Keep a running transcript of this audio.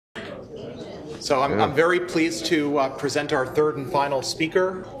So I'm very pleased to present our third and final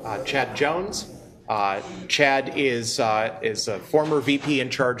speaker, Chad Jones. Chad is a former VP in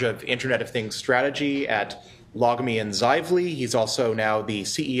charge of Internet of Things strategy at Logme and Zively. He's also now the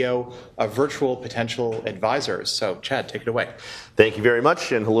CEO of Virtual Potential Advisors. So Chad, take it away. Thank you very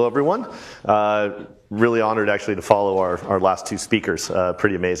much, and hello everyone. Really honored actually to follow our last two speakers.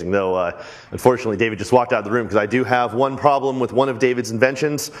 Pretty amazing, though unfortunately David just walked out of the room because I do have one problem with one of David's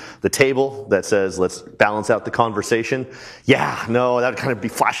inventions, the table that says let's balance out the conversation. Yeah, no, that would kind of be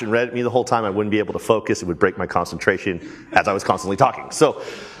flashing red at me the whole time. I wouldn't be able to focus. It would break my concentration as I was constantly talking. So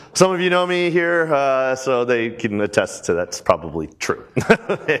some of you know me here, so they can attest to that's probably true.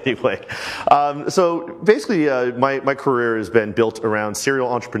 Anyway, so basically my career has been built around serial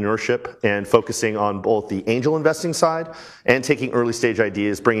entrepreneurship and focusing on both the angel investing side and taking early stage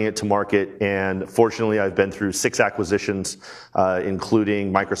ideas, bringing it to market. And fortunately, I've been through 6 acquisitions,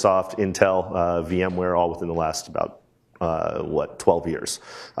 including Microsoft, Intel, VMware, all within the last about 12 years.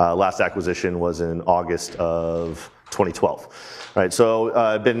 Last acquisition was in August of 2012. Right, so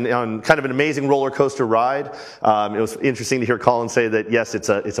I've been on kind of an amazing roller coaster ride. It was interesting to hear Colin say that yes, it's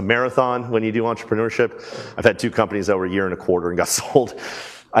a marathon when you do entrepreneurship. I've had 2 companies that were a year and a quarter and got sold.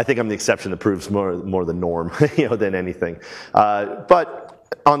 I think I'm the exception that proves more the norm, than anything. But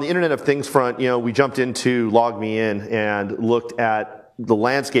on the Internet of Things front, we jumped into LogMeIn and looked at the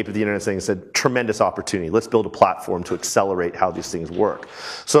landscape of the Internet of Things, a tremendous opportunity. Let's build a platform to accelerate how these things work.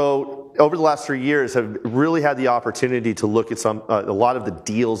 So over the last 3 years, I've really had the opportunity to look at a lot of the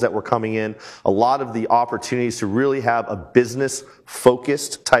deals that were coming in, a lot of the opportunities to really have a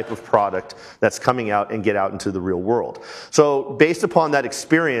business-focused type of product that's coming out and get out into the real world. So based upon that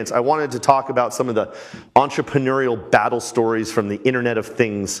experience, I wanted to talk about some of the entrepreneurial battle stories from the Internet of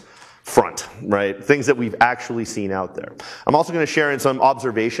Things front, right? Things that we've actually seen out there. I'm also going to share in some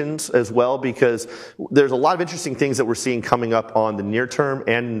observations as well, because there's a lot of interesting things that we're seeing coming up on the near term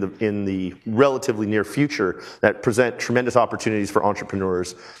and in the relatively near future that present tremendous opportunities for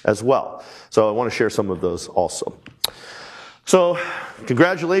entrepreneurs as well. So I want to share some of those also. So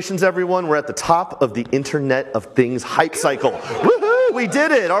congratulations, everyone. We're at the top of the Internet of Things hype cycle. Woohoo! We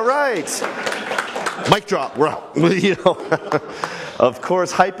did it. All right. Mic drop. We're out. Of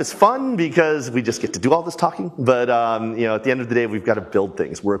course, hype is fun because we just get to do all this talking. But at the end of the day, we've got to build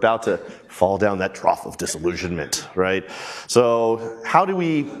things. We're about to fall down that trough of disillusionment, right? So how do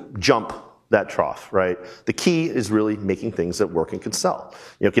we jump that trough, right? The key is really making things that work and can sell.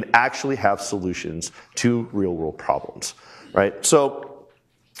 Can actually have solutions to real-world problems, right? So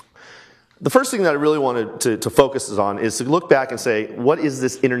the first thing that I really wanted to focus on is to look back and say, what is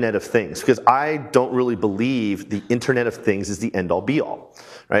this Internet of Things? Because I don't really believe the Internet of Things is the end-all be-all,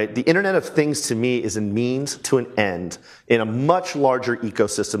 right? The Internet of Things to me is a means to an end in a much larger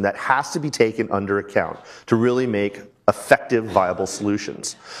ecosystem that has to be taken under account to really make effective, viable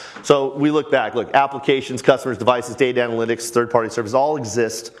solutions. So we look back, applications, customers, devices, data analytics, third-party services all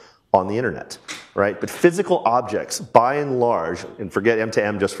exist on the internet, right? But physical objects, by and large, and forget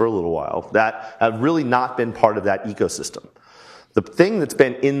M2M just for a little while, that have really not been part of that ecosystem. The thing that's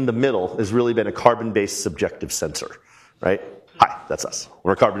been in the middle has really been a carbon-based subjective sensor, right? Hi, that's us.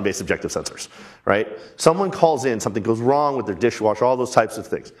 We're carbon-based subjective sensors, right? Someone calls in, something goes wrong with their dishwasher, all those types of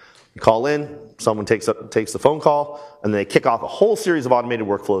things. You call in, someone takes the phone call, and they kick off a whole series of automated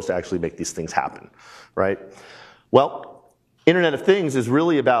workflows to actually make these things happen, right? Well, Internet of Things is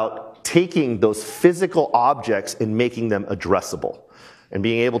really about taking those physical objects and making them addressable and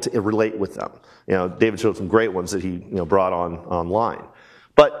being able to relate with them. David showed some great ones that he brought online.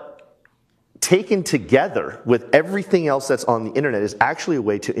 But taken together with everything else that's on the internet is actually a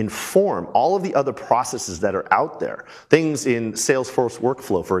way to inform all of the other processes that are out there. Things in Salesforce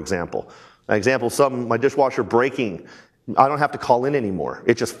workflow, for example. An example, my dishwasher breaking, I don't have to call in anymore.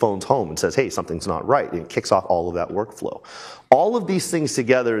 It just phones home and says, hey, something's not right, and it kicks off all of that workflow. All of these things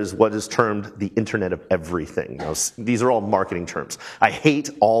together is what is termed the Internet of Everything. Now, these are all marketing terms. I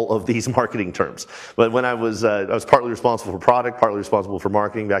hate all of these marketing terms. But when I was partly responsible for product, partly responsible for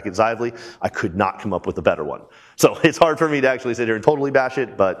marketing back at Zively, I could not come up with a better one. So it's hard for me to actually sit here and totally bash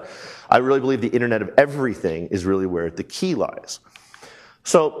it, but I really believe the Internet of Everything is really where the key lies.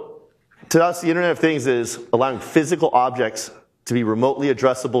 So to us, the Internet of Things is allowing physical objects to be remotely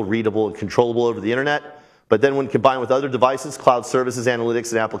addressable, readable, and controllable over the internet. But then when combined with other devices, cloud services,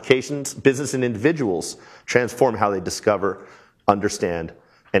 analytics, and applications, business and individuals transform how they discover, understand,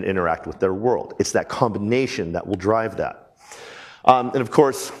 and interact with their world. It's that combination that will drive that. And of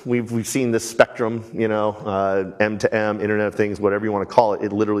course, we've seen this spectrum, M to M, Internet of Things, whatever you want to call it.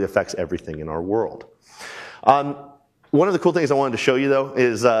 It literally affects everything in our world. One of the cool things I wanted to show you, though,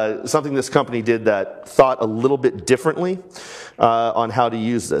 is something this company did that thought a little bit differently on how to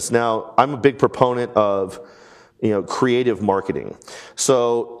use this. Now, I'm a big proponent of creative marketing.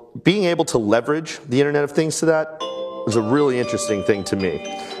 So being able to leverage the Internet of Things to that is a really interesting thing to me.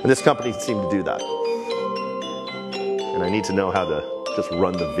 And this company seemed to do that. And I need to know how to just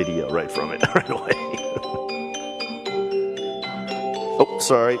run the video right from it right away. Oh,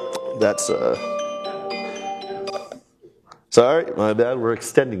 sorry. That's sorry, my bad. We're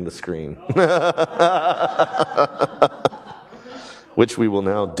extending the screen. Which we will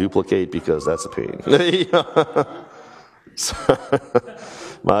now duplicate because that's a pain.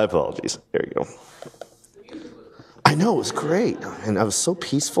 My apologies. There you go. I know, it was great. And I was so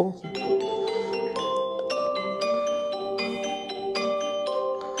peaceful.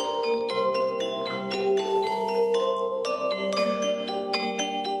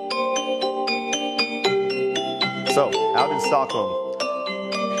 So, out in Stockholm,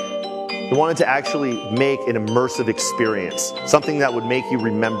 we wanted to actually make an immersive experience, something that would make you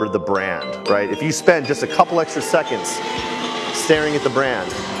remember the brand, right? If you spend just a couple extra seconds staring at the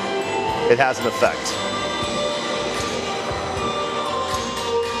brand, it has an effect.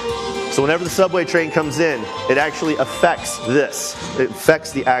 So whenever the subway train comes in, it actually affects this. It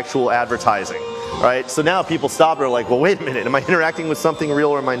affects the actual advertising, right? So now people stop and are like, well, wait a minute, am I interacting with something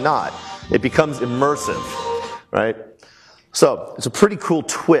real or am I not? It becomes immersive, right? So it's a pretty cool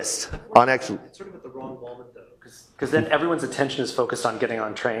twist on actually. It's sort of at the wrong moment though, because then everyone's attention is focused on getting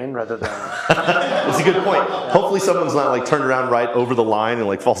on train rather than. That's a good point. Hopefully someone's not like turned around right over the line and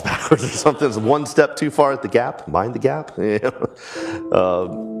like falls backwards or something. It's one step too far at the gap. Mind the gap. Yeah.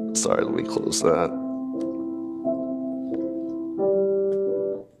 Sorry, let me close that.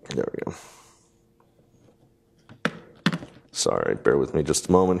 There we go. Sorry, bear with me just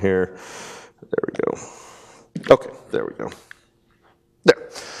a moment here. There we go. Okay, there we go. There.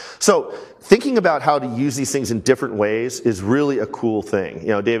 So thinking about how to use these things in different ways is really a cool thing.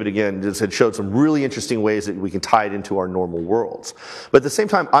 David, again, just had showed some really interesting ways that we can tie it into our normal worlds. But at the same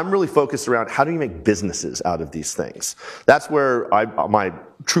time, I'm really focused around how do you make businesses out of these things? That's where my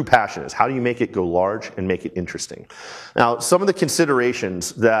true passion is. How do you make it go large and make it interesting? Now, some of the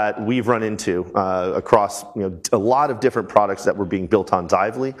considerations that we've run into across a lot of different products that were being built on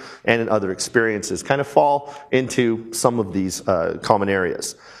Dively and in other experiences kind of fall into some of these common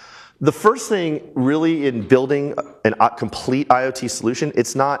areas. The first thing really in building a complete IoT solution,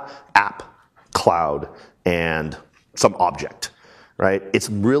 it's not app, cloud, and some object, right? It's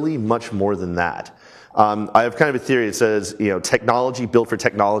really much more than that. I have kind of a theory that says, technology built for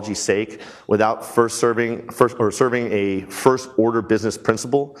technology's sake without serving a first order business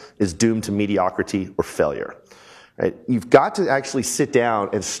principle is doomed to mediocrity or failure. Right? You've got to actually sit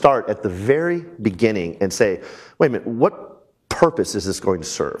down and start at the very beginning and say, wait a minute, what purpose is this going to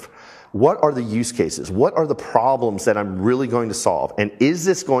serve? What are the use cases? What are the problems that I'm really going to solve? And is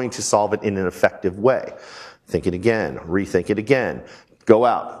this going to solve it in an effective way? Think it again, rethink it again. Go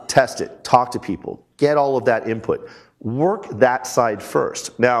out, test it, talk to people, get all of that input. Work that side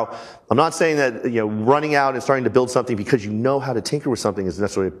first. Now, I'm not saying that running out and starting to build something because you know how to tinker with something is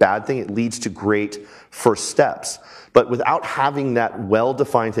necessarily a bad thing. It leads to great first steps. But without having that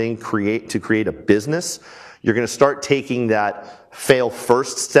well-defined thing to create a business, you're going to start taking that fail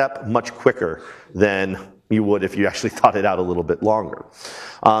first step much quicker than you would if you actually thought it out a little bit longer.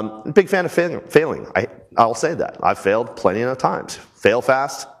 Big fan of failing. I'll say that. I've failed plenty of times. Fail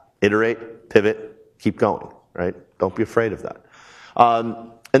fast, iterate, pivot, keep going, right? Don't be afraid of that.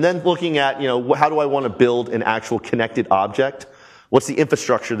 And then looking at, how do I want to build an actual connected object? What's the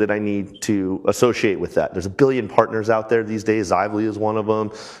infrastructure that I need to associate with that? There's a billion partners out there these days. Dively is one of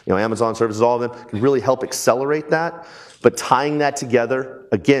them. Amazon services, all of them can really help accelerate that. But tying that together,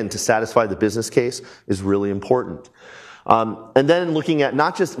 again, to satisfy the business case is really important. And then looking at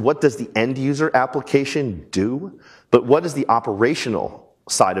not just what does the end user application do, but what does the operational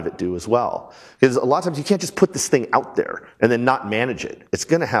side of it do as well? Because a lot of times you can't just put this thing out there and then not manage it. It's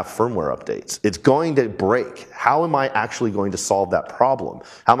going to have firmware updates. It's going to break. How am I actually going to solve that problem?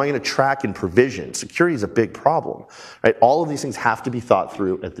 How am I going to track and provision? Security is a big problem, right? All of these things have to be thought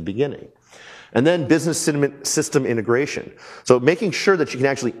through at the beginning. And then business system integration. So making sure that you can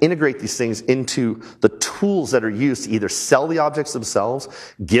actually integrate these things into the tools that are used to either sell the objects themselves,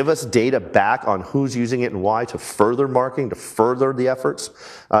 give us data back on who's using it and why to further marketing, to further the efforts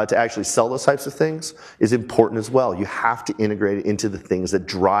to actually sell those types of things is important as well. You have to integrate it into the things that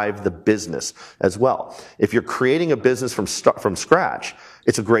drive the business as well. If you're creating a business from scratch,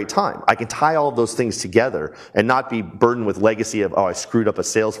 it's a great time. I can tie all of those things together and not be burdened with legacy of, oh, I screwed up a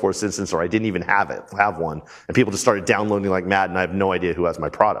Salesforce instance or I didn't even have one. And people just started downloading like mad and I have no idea who has my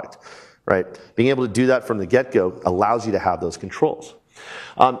product, right? Being able to do that from the get-go allows you to have those controls.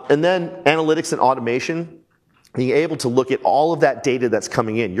 And then analytics and automation, being able to look at all of that data that's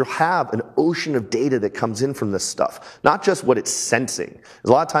coming in. You'll have an ocean of data that comes in from this stuff, not just what it's sensing. There's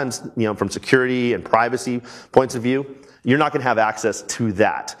a lot of times, from security and privacy points of view, you're not going to have access to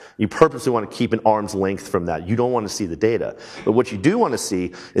that. You purposely want to keep an arm's length from that. You don't want to see the data. But what you do want to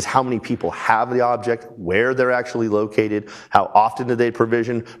see is how many people have the object, where they're actually located, how often do they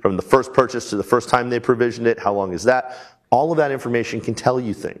provision, from the first purchase to the first time they provisioned it, how long is that? All of that information can tell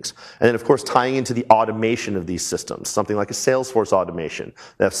you things. And then, of course, tying into the automation of these systems, something like a Salesforce automation.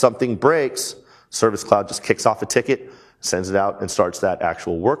 That if something breaks, Service Cloud just kicks off a ticket, sends it out, and starts that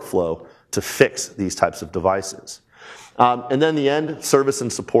actual workflow to fix these types of devices. And then the end, service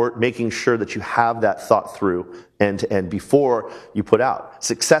and support, making sure that you have that thought through end to end before you put out.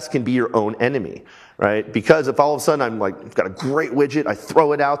 Success can be your own enemy, right? Because if all of a sudden I've got a great widget, I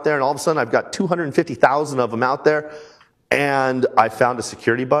throw it out there, and all of a sudden I've got 250,000 of them out there, and I found a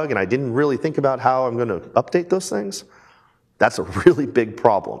security bug, and I didn't really think about how I'm going to update those things, that's a really big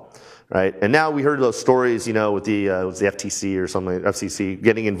problem, right? And now we heard those stories, with the FTC or something, FCC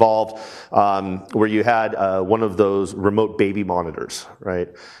getting involved, where you had one of those remote baby monitors, right?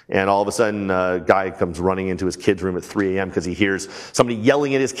 And all of a sudden, a guy comes running into his kid's room at 3 a.m. because he hears somebody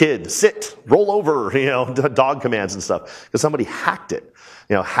yelling at his kid, sit, roll over, dog commands and stuff, because somebody hacked it.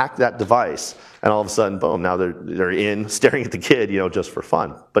 Hack that device, and all of a sudden, boom, now they're in staring at the kid, just for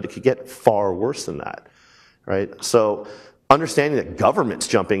fun. But it could get far worse than that, right? So understanding that government's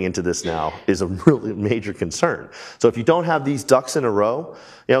jumping into this now is a really major concern. So if you don't have these ducks in a row,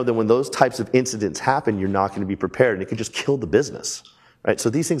 then when those types of incidents happen, you're not going to be prepared, and it could just kill the business, right? So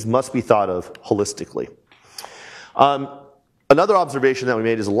these things must be thought of holistically. Another observation that we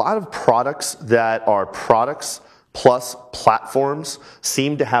made is a lot of products that are products plus platforms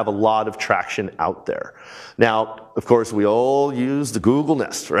seem to have a lot of traction out there. Now, of course, we all use the Google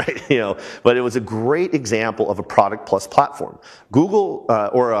Nest, right? But it was a great example of a product plus platform.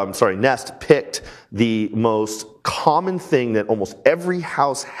 Nest picked the most common thing that almost every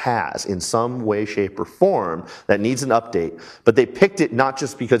house has in some way, shape, or form that needs an update, but they picked it not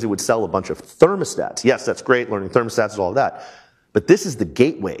just because it would sell a bunch of thermostats. Yes, that's great, learning thermostats and all of that, but this is the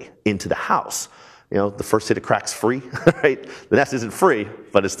gateway into the house. The first hit of crack's free, right? The Nest isn't free,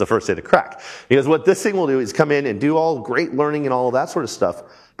 but it's the first hit of crack. Because what this thing will do is come in and do all great learning and all of that sort of stuff,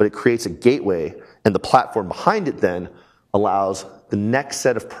 but it creates a gateway, and the platform behind it then allows the next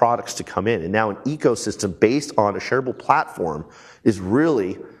set of products to come in. And now an ecosystem based on a shareable platform is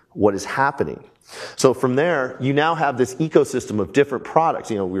really what is happening. So from there, you now have this ecosystem of different products.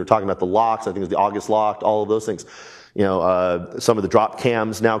 We were talking about the locks, I think it was the August lock, all of those things. Some of the drop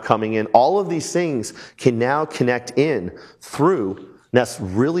cams now coming in. All of these things can now connect in through Nest's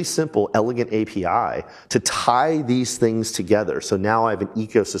really simple, elegant API to tie these things together. So now I have an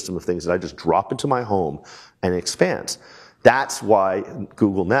ecosystem of things that I just drop into my home and it expands. That's why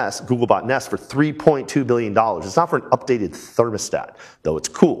Google bought Nest for $3.2 billion. It's not for an updated thermostat, though it's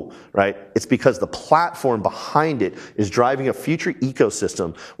cool, right? It's because the platform behind it is driving a future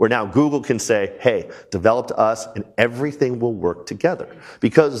ecosystem where now Google can say, hey, develop to us and everything will work together.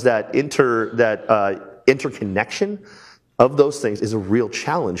 Because that interconnection of those things is a real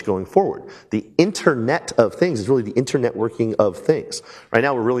challenge going forward. The Internet of Things is really the internet working of things. Right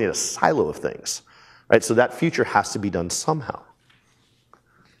now we're really in a silo of things. Right, so that future has to be done somehow.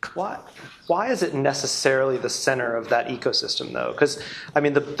 Why is it necessarily the center of that ecosystem, though? Because,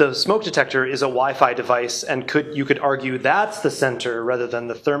 the smoke detector is a Wi-Fi device, and you could argue that's the center rather than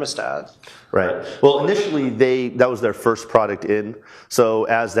the thermostat. Right. Well, initially, that was their first product in. So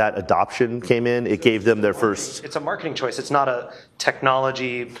as that adoption came in, it gave them their first... It's a marketing choice. It's not a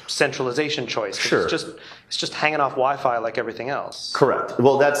technology centralization choice. Sure. It's just hanging off Wi-Fi like everything else. Correct.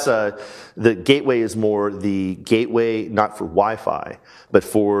 Well, that's the gateway is more the gateway not for Wi-Fi, but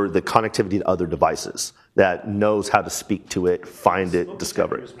for the connectivity to other devices that knows how to speak to it, find it,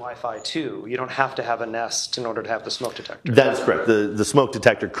 discover it. Wi-Fi too. You don't have to have a Nest in order to have the smoke detector. That is correct. The smoke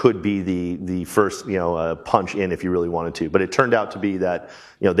detector could be the first punch in if you really wanted to, but it turned out to be that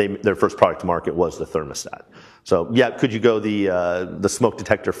their first product to market was the thermostat. So yeah, could you go the smoke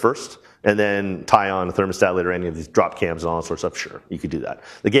detector first and then tie on a thermostat later, any of these drop cams and all that sort of stuff? Sure, you could do that.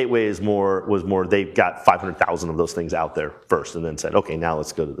 The gateway was more they got 500,000 of those things out there first and then said, okay, now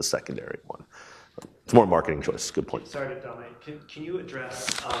let's go to the secondary one. It's more marketing choice. Good point. Sorry to dominate. Can you address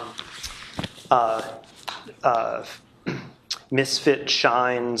Misfit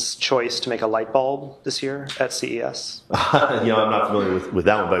Shine's choice to make a light bulb this year at CES? I'm not familiar with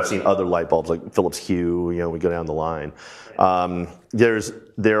that one, but I've seen other light bulbs like Philips Hue. We go down the line.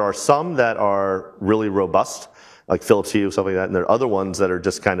 There are some that are really robust, like Philips Hue, stuff like that, and there are other ones that are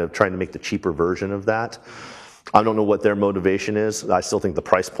just kind of trying to make the cheaper version of that. I don't know what their motivation is. I still think the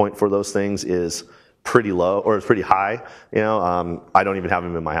price point for those things is pretty low, or it's pretty high. I don't even have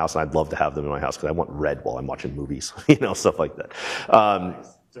them in my house, and I'd love to have them in my house because I want red while I'm watching movies, stuff like that.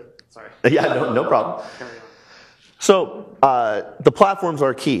 Sorry. Yeah, no problem. So the platforms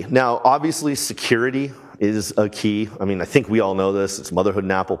are key. Now, obviously, security is a key. I think we all know this. It's motherhood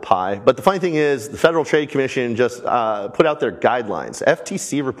and apple pie. But the funny thing is, the Federal Trade Commission just put out their guidelines.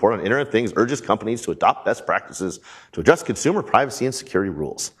 FTC report on Internet of Things urges companies to adopt best practices to address consumer privacy and security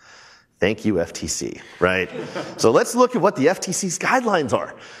rules. Thank you, FTC, right? So let's look at what the FTC's guidelines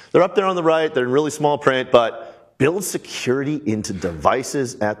are. They're up there on the right. They're in really small print, but build security into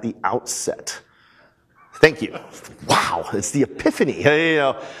devices at the outset. Thank you. Wow, it's the epiphany.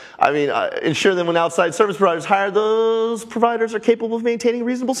 Ensure that when outside service providers hire, those providers are capable of maintaining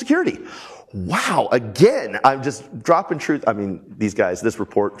reasonable security. Wow, again, I'm just dropping truth. These guys, this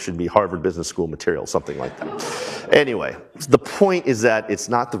report should be Harvard Business School material, something like that. Anyway, the point is that it's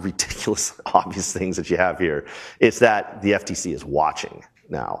not the ridiculous, obvious things that you have here. It's that the FTC is watching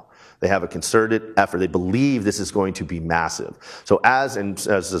now. They have a concerted effort. They believe this is going to be massive. So as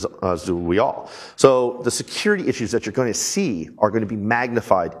do we all. So the security issues that you're going to see are going to be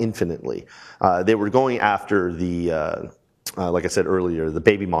magnified infinitely. They were going after the, like I said earlier, the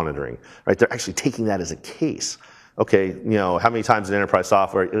baby monitoring, right? They're actually taking that as a case. Okay, how many times in enterprise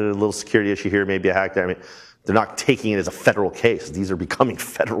software, a little security issue here, maybe a hack there. They're not taking it as a federal case. These are becoming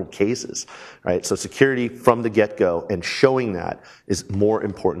federal cases, right? So security from the get-go and showing that is more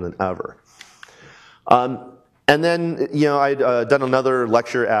important than ever. And then, I'd done another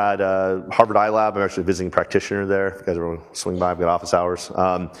lecture at Harvard iLab. I'm actually a visiting practitioner there. If you guys ever want to swing by, I've got office hours.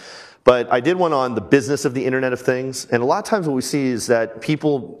 But I did one on the business of the Internet of Things. And a lot of times what we see is that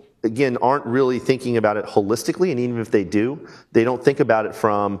people, again, aren't really thinking about it holistically, and even if they do, they don't think about it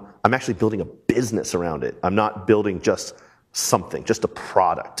from, I'm actually building a business around it. I'm not building just something, just a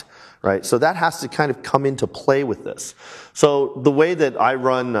product, right? So that has to kind of come into play with this. So the way that I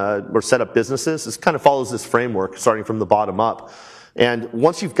run or set up businesses is kind of follows this framework, starting from the bottom up. And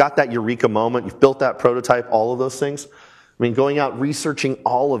once you've got that eureka moment, you've built that prototype, all of those things, going out, researching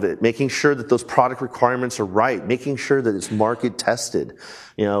all of it, making sure that those product requirements are right, making sure that it's market tested,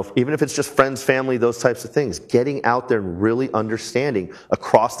 even if it's just friends, family, those types of things, getting out there and really understanding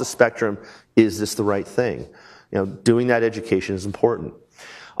across the spectrum, is this the right thing? Doing that education is important.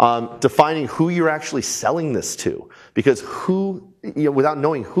 Defining who you're actually selling this to, because without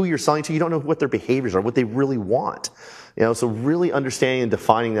knowing who you're selling to, you don't know what their behaviors are, what they really want. So really understanding and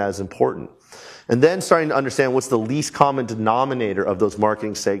defining that is important. And then starting to understand what's the least common denominator of those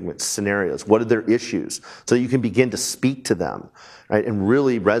marketing segments, scenarios. What are their issues? So that you can begin to speak to them, right, and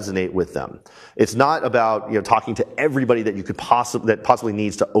really resonate with them. It's not about talking to everybody that you could possibly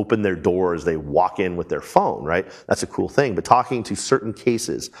needs to open their door as they walk in with their phone, right? That's a cool thing. But talking to certain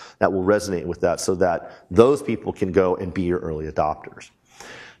cases that will resonate with that, so that those people can go and be your early adopters.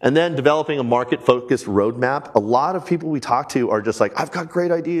 And then developing a market-focused roadmap. A lot of people we talk to are just like, I've got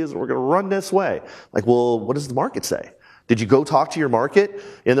great ideas, we're going to run this way. Like, well, what does the market say? Did you go talk to your market?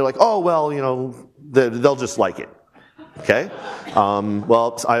 And they're like, oh, well, they'll just like it. Okay?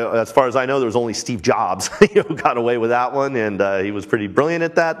 As far as I know, there was only Steve Jobs who got away with that one, and he was pretty brilliant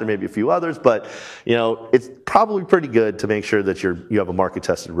at that. There may be a few others, but it's probably pretty good to make sure that you have a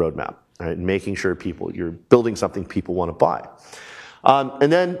market-tested roadmap, right? And making sure you're building something people want to buy.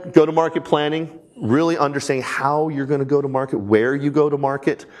 And then go-to-market planning, really understanding how you're going to go to market, where you go to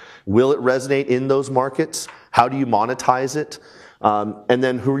market, will it resonate in those markets, how do you monetize it, and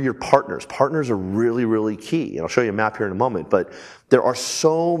then who are your partners. Partners are really, really key. And I'll show you a map here in a moment, but there are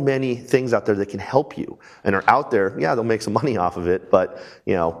so many things out there that can help you and are out there. Yeah, they'll make some money off of it, but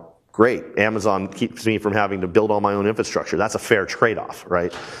great. Amazon keeps me from having to build all my own infrastructure. That's a fair trade-off,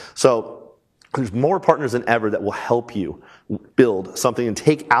 right? So there's more partners than ever that will help you build something and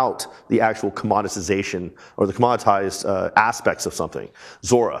take out the actual commoditization or the commoditized aspects of something.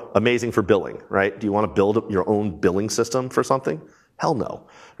 Zora, amazing for billing, right? Do you want to build your own billing system for something? Hell no,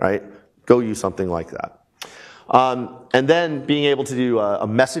 right? Go use something like that. And then being able to do a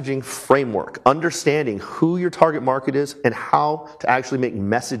messaging framework, understanding who your target market is and how to actually make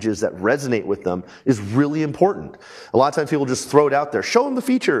messages that resonate with them is really important. A lot of times people just throw it out there, show them the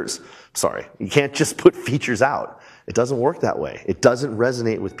features. Sorry, you can't just put features out. It doesn't work that way. It doesn't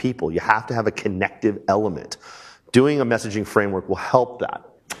resonate with people. You have to have a connective element. Doing a messaging framework will help that.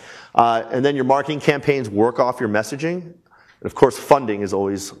 And then your marketing campaigns work off your messaging. And of course, funding is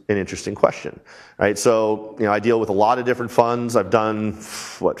always an interesting question, right? So, I deal with a lot of different funds. I've done,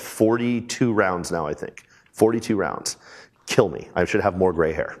 42 rounds now, I think. 42 rounds. Kill me. I should have more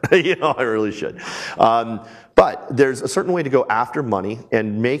gray hair. I really should. But there's a certain way to go after money,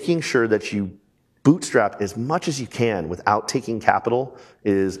 and making sure that you bootstrap as much as you can without taking capital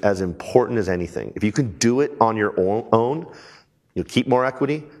is as important as anything. If you can do it on your own, you'll keep more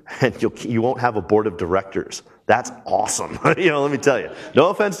equity, and you won't have a board of directors. That's awesome. Let me tell you. No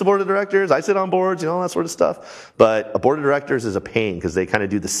offense to board of directors. I sit on boards, all that sort of stuff. But a board of directors is a pain because they kind of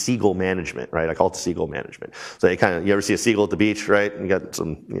do the seagull management, right? I call it seagull management. So you ever see a seagull at the beach, right? And you got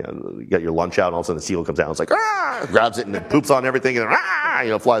you got your lunch out, and all of a sudden the seagull comes out. And it's like, grabs it and it poops on everything,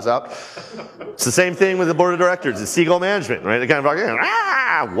 and flies out. It's the same thing with the board of directors. It's seagull management, right? They kind of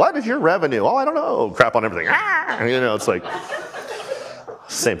like, what is your revenue? Oh, I don't know. Crap on everything. It's like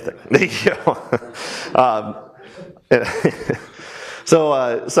same thing.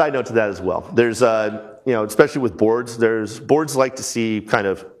 So, side note to that as well. There's, especially with boards, boards like to see kind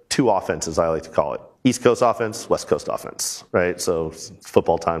of two offenses, I like to call it. East Coast offense, West Coast offense, right? So, it's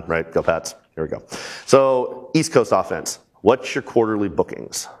football time, right? Go Pats. Here we go. So, East Coast offense. What's your quarterly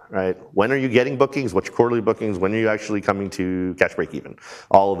bookings, right? When are you getting bookings? What's your quarterly bookings? When are you actually coming to cash break even?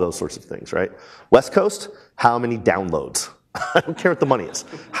 All of those sorts of things, right? West Coast, how many downloads? I don't care what the money is.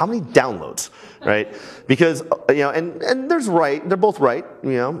 How many downloads, right? Because, and they're both right,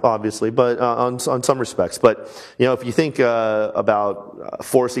 obviously, but on some respects. But, if you think about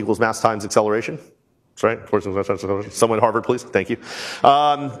force equals mass times acceleration, that's right, force equals mass times acceleration. Someone at Harvard, please. Thank you.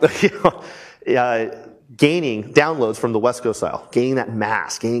 Gaining downloads from the West Coast style, gaining that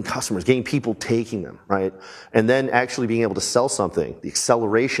mass, gaining customers, gaining people taking them, right? And then actually being able to sell something, the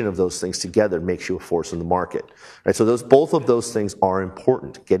acceleration of those things together makes you a force in the market, right? So both of those things are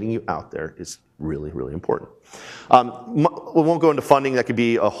important. Getting you out there is really, really important. We won't go into funding. That could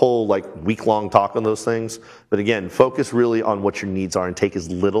be a whole week-long talk on those things. But again, focus really on what your needs are and take as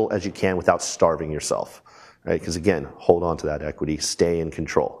little as you can without starving yourself. Right? Because again, hold on to that equity, stay in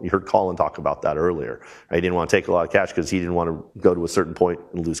control. You heard Colin talk about that earlier. Right? He didn't want to take a lot of cash because he didn't want to go to a certain point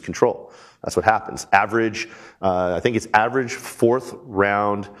and lose control. That's what happens. I think it's average fourth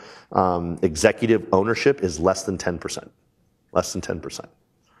round executive ownership is less than 10%. Less than 10%.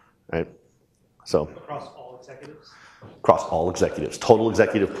 Right? So across all executives? Across all executives. Total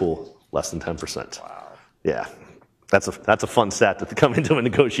executive pool, less than 10%. Wow. Yeah. That's a fun stat to come into a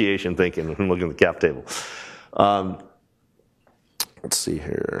negotiation thinking and looking at the cap table. Let's see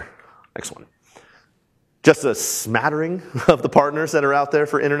here. Next one. Just a smattering of the partners that are out there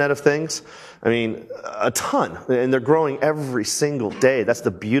for Internet of Things. I mean, a ton. And they're growing every single day. That's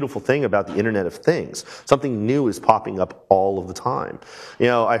the beautiful thing about the Internet of Things. Something new is popping up all of the time.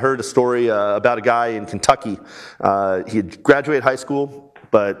 I heard a story about a guy in Kentucky. He had graduated high school,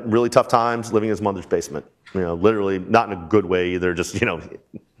 but really tough times living in his mother's basement. Literally not in a good way either, just,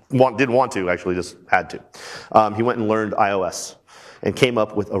 didn't want to, actually just had to. He went and learned iOS and came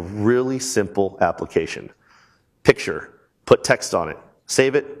up with a really simple application. Picture, put text on it,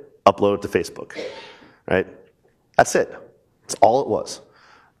 save it, upload it to Facebook, right? That's it. That's all it was.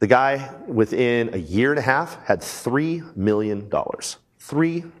 The guy, within a year and a half, had $3 million.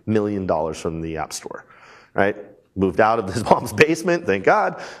 $3 million from the App Store, right? Moved out of his mom's basement, thank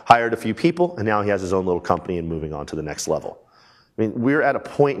God, hired a few people, and now he has his own little company and moving on to the next level. I mean, we're at a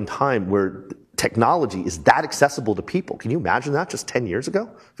point in time where technology is that accessible to people. Can you imagine that just 10 years ago,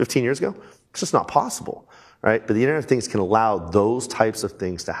 15 years ago? It's just not possible, right? But the Internet of Things can allow those types of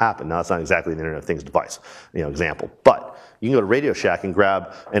things to happen. Now, it's not exactly an Internet of Things device, example, but you can go to Radio Shack and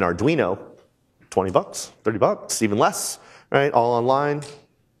grab an Arduino, $20, $30, even less, right? All online.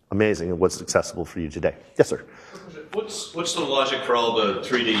 Amazing what's accessible for you today. Yes, sir. What's the logic for all the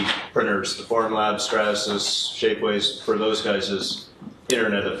 3D printers, the Formlabs, Stratasys, Shapeways, for those guys is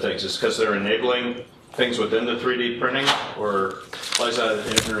Internet of Things? Is because they're enabling things within the 3D printing, or why is that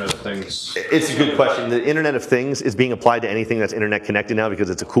Internet of Things? It's a good question. The Internet of Things is being applied to anything that's internet connected now because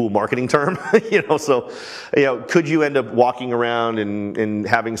it's a cool marketing term. So could you end up walking around and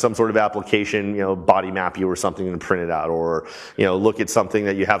having some sort of application, body map you or something and print it out, or look at something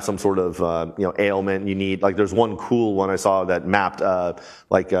that you have some sort of ailment you need. Like there's one cool one I saw that mapped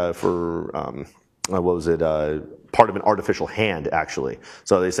for what was it? Part of an artificial hand, actually.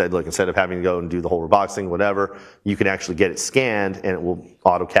 So they said, look, instead of having to go and do the whole robotics thing, whatever, you can actually get it scanned and it will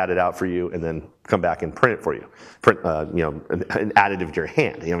AutoCAD it out for you and then come back and print it for you. Print, an additive to your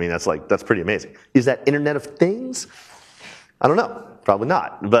hand. I mean, that's pretty amazing. Is that Internet of Things? I don't know. Probably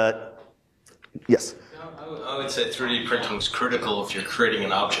not. But yes. I I would say 3D printing is critical if you're creating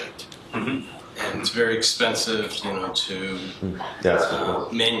an object. Mm-hmm. And it's very expensive, to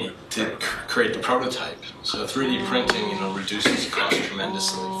create the prototype. So 3D printing, reduces the cost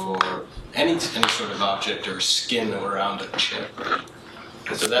tremendously for any sort of object or skin around a chip.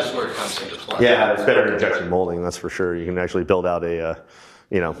 So that's where it comes into play. Yeah, it's better than injection molding, that's for sure. You can actually build out a,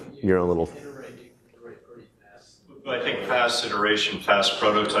 your own little. I think fast iteration, fast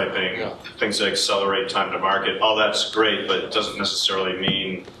prototyping, things that accelerate time to market, all that's great, but it doesn't necessarily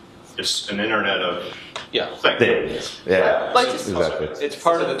mean it's an internet of things. Yeah, But exactly. It's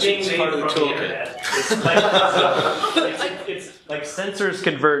part of the toolkit. It's like sensors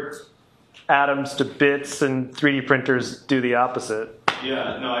convert atoms to bits, and 3D printers do the opposite.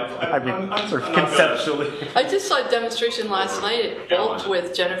 Yeah, no, I'm sort of conceptually. I just saw a demonstration last night at Bolt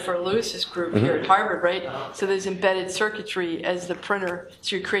with Jennifer Lewis's group here at Harvard, right? So there's embedded circuitry as the printer,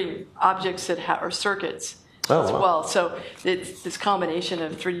 so you're creating objects that are circuits as well. So it's this combination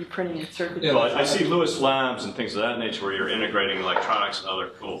of 3D printing and circuitry. Well, I see Lewis Labs and things of that nature where you're integrating electronics and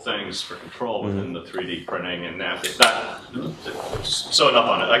other cool things for control within the 3D printing, and that. So enough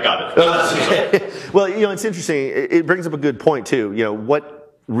on it. I got it. Well, it's interesting. It brings up a good point too.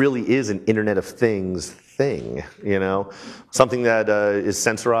 What really is an Internet of Things thing? Something that is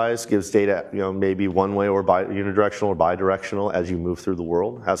sensorized, gives data, maybe one way or unidirectional or bidirectional as you move through the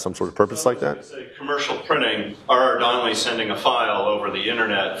world, has some sort of purpose like that. Commercial printing are not only sending a file over the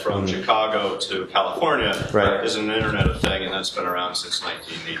internet from Chicago to California, is an Internet of Thing, and that's been around since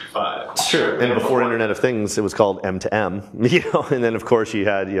 1985. Sure. And before Internet of Things, it was called M2M. And then of course you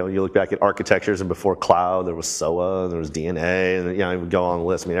had, you look back at architectures, and before cloud, there was SOA, and there was DNA, and it would go on the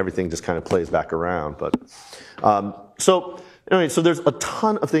list. I mean, everything just kind of plays back around. But so there's a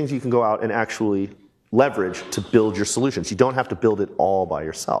ton of things you can go out and actually leverage to build your solutions. You don't have to build it all by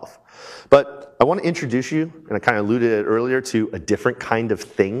yourself. But I want to introduce you, and I kind of alluded it earlier, to a different kind of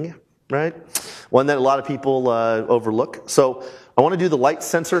thing, right? One that a lot of people overlook. So I want to do the light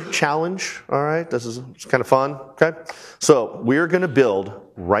sensor challenge, all right? This is kind of fun, okay? So we're going to build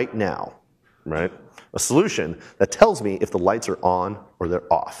right now, right, a solution that tells me if the lights are on or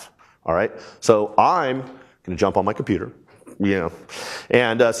they're off, all right? So I'm going to jump on my computer,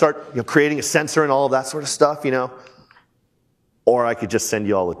 and start creating a sensor and all of that sort of stuff, Or I could just send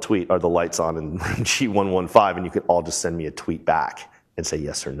you all a tweet, are the lights on in G115, and you could all just send me a tweet back and say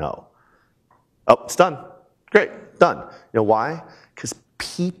yes or no. Oh, it's done. Great, done. You know why? Because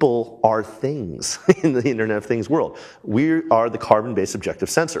people are things in the Internet of Things world. We are the carbon-based objective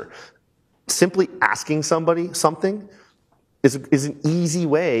sensor. Simply asking somebody something is an easy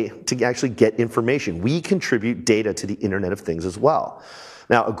way to actually get information. We contribute data to the Internet of Things as well.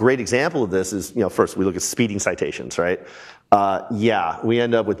 Now, a great example of this is, first we look at speeding citations, right? We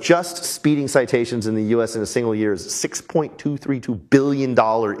end up with just speeding citations in the US in a single year is $6.232 billion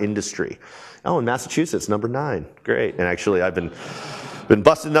industry. Oh, in Massachusetts, number 9. Great. And actually, I've been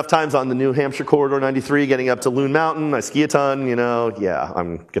busted enough times on the New Hampshire Corridor 93 getting up to Loon Mountain. I ski a ton,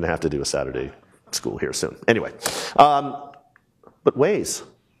 I'm going to have to do a Saturday school here soon. Anyway, but Waze,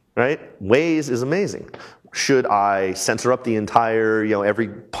 right? Waze is amazing. Should I censor up the entire, every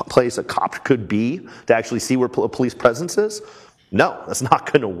place a cop could be to actually see where a police presence is? No, that's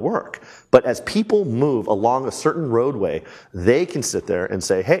not going to work. But as people move along a certain roadway, they can sit there and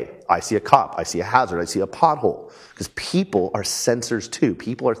say, hey, I see a cop, I see a hazard, I see a pothole. Because people are sensors too.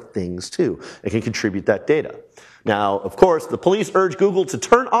 People are things too. They can contribute that data. Now, of course, the police urge Google to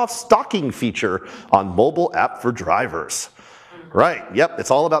turn off stalking feature on mobile app for drivers. Right, yep,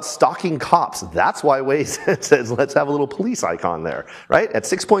 it's all about stalking cops. That's why Waze says, let's have a little police icon there, right? At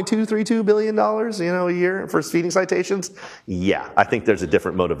 $6.232 billion, a year for speeding citations? Yeah, I think there's a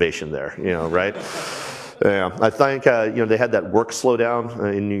different motivation there, right? Yeah, I think, they had that work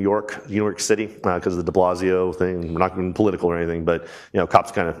slowdown in New York City, because of the de Blasio thing. We're not being political or anything, but,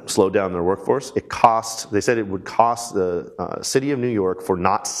 cops kind of slowed down their workforce. They said it would cost the city of New York for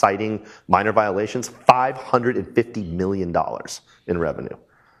not citing minor violations $550 million in revenue.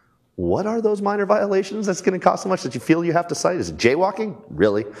 What are those minor violations that's going to cost so much that you feel you have to cite? Is it jaywalking?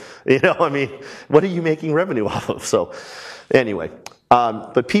 Really? What are you making revenue off of? So anyway,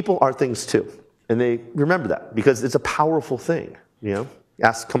 but people are things too. And they remember that because it's a powerful thing.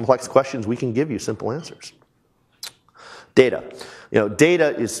 Ask complex questions, we can give you simple answers. Data.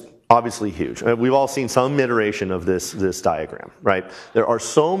 Data is obviously huge. We've all seen some iteration of this diagram, right? There are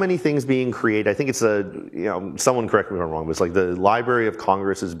so many things being created. I think it's someone correct me if I'm wrong, but it's like the Library of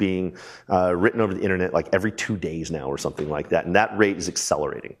Congress is being written over the internet like every 2 days now or something like that. And that rate is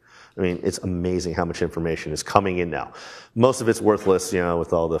accelerating. I mean, it's amazing how much information is coming in now. Most of it's worthless,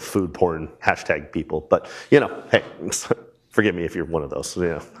 with all the food porn hashtag people. But, hey, forgive me if you're one of those.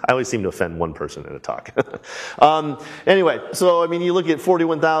 I always seem to offend one person in a talk. Anyway, so, I mean, you look at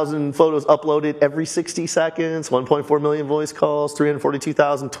 41,000 photos uploaded every 60 seconds, 1.4 million voice calls,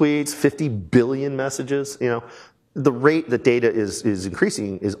 342,000 tweets, 50 billion messages, The rate that data is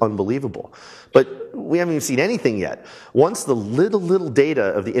increasing is unbelievable. But we haven't even seen anything yet. Once the little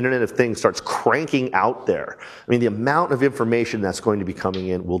data of the Internet of Things starts cranking out there, I mean, the amount of information that's going to be coming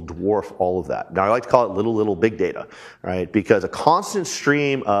in will dwarf all of that. Now, I like to call it little big data, right? Because a constant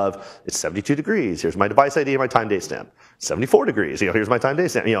stream of, it's 72 degrees, here's my device ID and my time date stamp. 74 degrees, here's my time date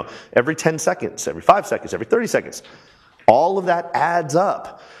stamp. Every 10 seconds, every 5 seconds, every 30 seconds. All of that adds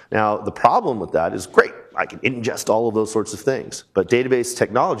up. Now, the problem with that is, great, I can ingest all of those sorts of things. But database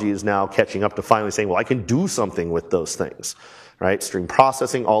technology is now catching up to finally saying, well, I can do something with those things, right? Stream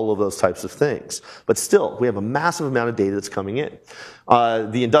processing, all of those types of things. But still, we have a massive amount of data that's coming in.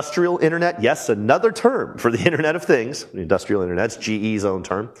 The industrial internet, yes, another term for the Internet of Things. The industrial internet's GE's own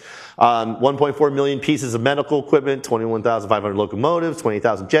term. 1.4 million pieces of medical equipment, 21,500 locomotives,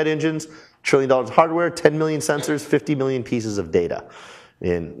 20,000 jet engines, $1 trillion of hardware, 10 million sensors, 50 million pieces of data.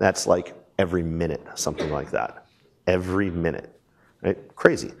 And that's like every minute, something like that. Every minute, right?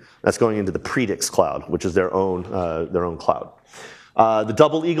 Crazy. That's going into the Predix cloud, which is their own cloud. The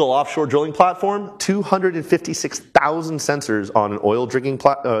Double Eagle offshore drilling platform, 256,000 sensors on an oil drilling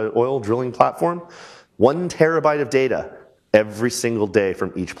platform, 1 terabyte of data every single day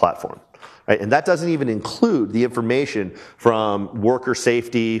from each platform. Right? And that doesn't even include the information from worker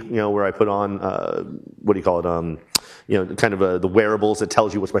safety, where I put on, the wearables that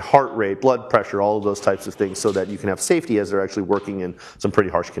tells you what's my heart rate, blood pressure, all of those types of things, so that you can have safety as they're actually working in some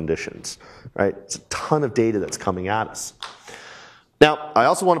pretty harsh conditions. Right? It's a ton of data that's coming at us. Now, I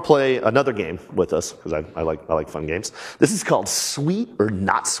also want to play another game with us, because I like fun games. This is called Sweet or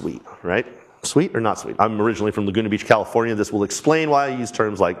Not Sweet, right? Sweet or not sweet? I'm originally from Laguna Beach, California. This will explain why I use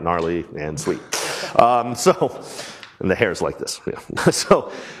terms like gnarly and sweet. And the hair's like this. Yeah.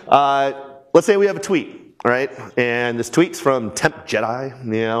 So let's say we have a tweet, right? And this tweet's from Temp Jedi,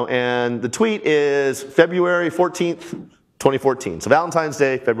 and the tweet is February 14th, 2014. So Valentine's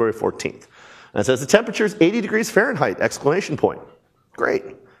Day, February 14th. And it says the temperature is 80 degrees Fahrenheit, exclamation point. Great.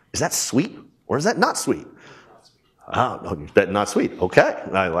 Is that sweet or is that not sweet? Oh, no, that's not sweet. Okay,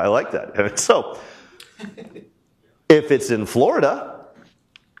 I like that. So, if it's in Florida,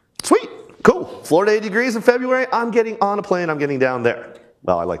 sweet, cool. Florida 80 degrees in February, I'm getting on a plane, I'm getting down there.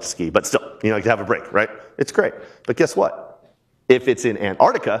 Well, I like to ski, but still, like to have a break, right? It's great. But guess what? If it's in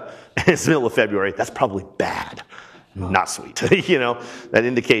Antarctica, and it's the middle of February, that's probably bad. Not sweet. That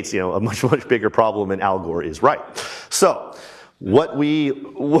indicates, a much bigger problem, and Al Gore is right. So, what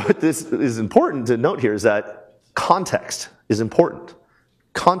this is important to note here is that context is important.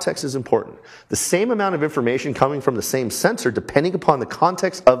 Context is important. The same amount of information coming from the same sensor, depending upon the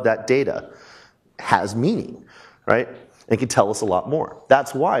context of that data, has meaning, right? And can tell us a lot more.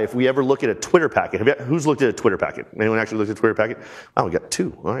 That's why if we ever look at a Twitter packet, who's looked at a Twitter packet? Anyone actually looked at a Twitter packet? Oh, we got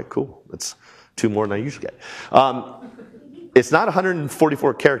 2. All right, cool. That's 2 more than I usually get. It's not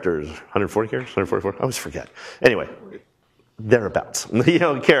 144 characters. 140 characters? 144? I always forget. Anyway, thereabouts.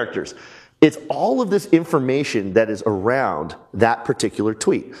 Characters. It's all of this information that is around that particular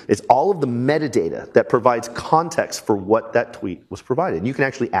tweet. It's all of the metadata that provides context for what that tweet was provided. You can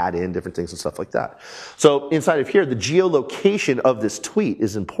actually add in different things and stuff like that. So inside of here, the geolocation of this tweet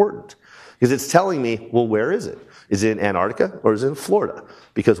is important because it's telling me, well, where is it? Is it in Antarctica or is it in Florida?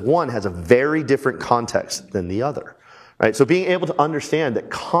 Because one has a very different context than the other. Right? So being able to understand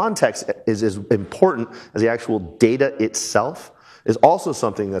that context is as important as the actual data itself is also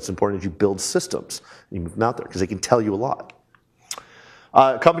something that's important as you build systems. You move them out there because they can tell you a lot.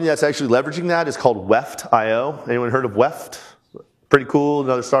 A company that's actually leveraging that is called Weft.io. Anyone heard of Weft? Pretty cool,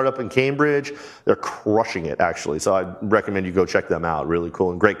 another startup in Cambridge. They're crushing it, actually. So I recommend you go check them out. Really cool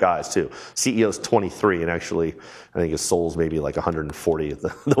and great guys, too. CEO's 23, and actually, I think his soul's maybe like 140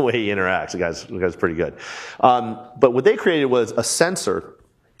 the way he interacts. The guy's pretty good. But what they created was a sensor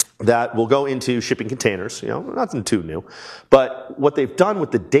that will go into shipping containers, nothing too new. But what they've done with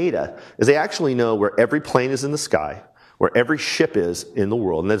the data is they actually know where every plane is in the sky, where every ship is in the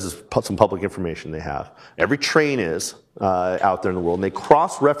world, and this is some public information they have. Every train is out there in the world, and they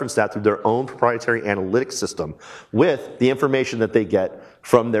cross-reference that through their own proprietary analytics system with the information that they get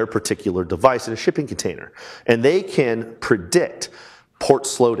from their particular device in a shipping container. And they can predict port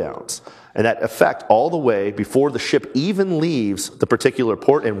slowdowns, and that affect all the way before the ship even leaves the particular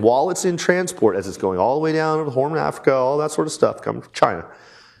port, and while it's in transport, as it's going all the way down to the Horn of Africa, all that sort of stuff coming from China,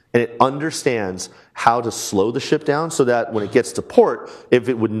 And it understands how to slow the ship down so that when it gets to port, if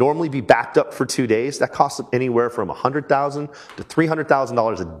it would normally be backed up for 2 days, that costs them anywhere from $100,000 to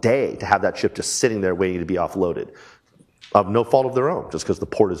 $300,000 a day to have that ship just sitting there waiting to be offloaded, of no fault of their own, just because the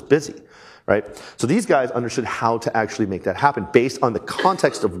port is busy, right? So these guys understood how to actually make that happen based on the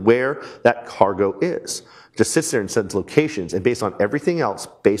context of where that cargo is. Just sits there and sends locations, and based on everything else,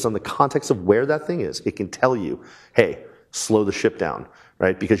 based on the context of where that thing is, it can tell you, hey, slow the ship down,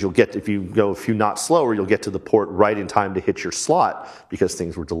 right? Because you'll get, if you go a few knots slower, you'll get to the port right in time to hit your slot because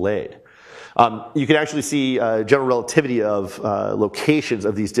things were delayed. You can actually see general relativity of locations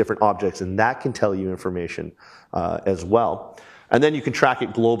of these different objects, and that can tell you information as well. And then you can track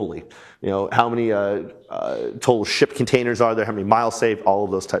it globally. You know, how many total ship containers are there, how many miles saved, all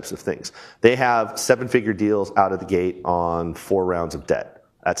of those types of things. They have 7-figure deals out of the gate on 4 rounds of debt.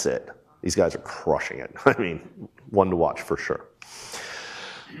 That's it. These guys are crushing it. I mean, one to watch for sure.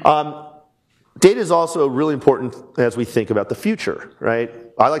 Data is also really important as we think about the future, right?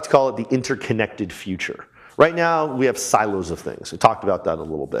 I like to call it the interconnected future. Right now, we have silos of things. We talked about that a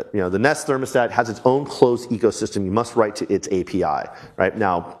little bit. You know, the Nest thermostat has its own closed ecosystem. You must write to its API, right?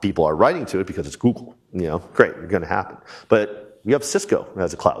 Now, people are writing to it because it's Google. You know, great, it's going to happen. But you have Cisco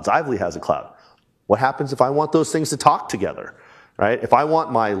has a cloud. Xively has a cloud. What happens if I want those things to talk together, right? If I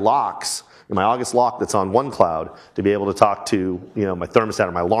want my locks, my August lock that's on one cloud to be able to talk to, you know, my thermostat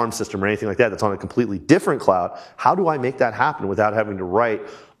or my alarm system or anything like that that's on a completely different cloud, how do I make that happen without having to write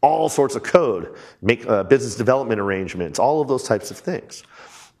all sorts of code, make business development arrangements, all of those types of things?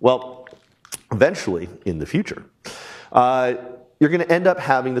 Well, eventually, in the future, you're going to end up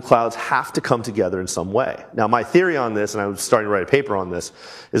having the clouds have to come together in some way. Now, my theory on this, and I was starting to write a paper on this,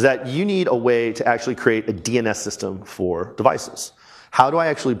 is that you need a way to actually create a DNS system for devices. How do I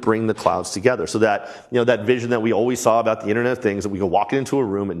actually bring the clouds together so that, you know, that vision that we always saw about the Internet of Things, that we go walking into a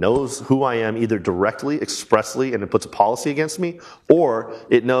room, it knows who I am either directly, expressly, and it puts a policy against me, or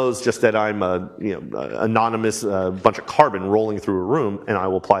it knows just that I'm a, you know, anonymous bunch of carbon rolling through a room, and I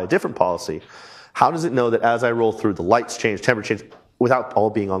will apply a different policy. How does it know that as I roll through, the lights change, temperature change, without all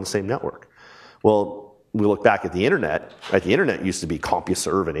being on the same network? Well, we look back at the internet, right? The internet used to be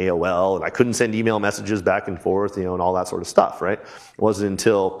CompuServe and AOL, and I couldn't send email messages back and forth, you know, and all that sort of stuff, right? It wasn't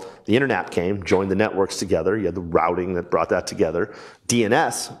until the internet came, joined the networks together, you had the routing that brought that together.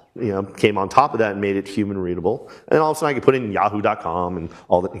 DNS, you know, came on top of that and made it human readable. And all of a sudden I could put in yahoo.com and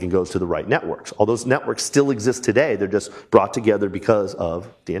all that, it goes to the right networks. All those networks still exist today. They're just brought together because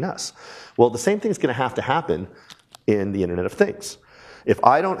of DNS. Well, the same thing's going to happen in the Internet of Things. If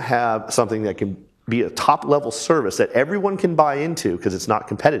I don't have something that can be a top-level service that everyone can buy into because it's not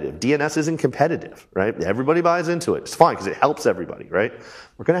competitive. DNS isn't competitive, right? Everybody buys into it. It's fine because it helps everybody, right?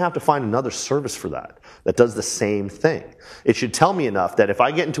 We're going to have to find another service for that does the same thing. It should tell me enough that if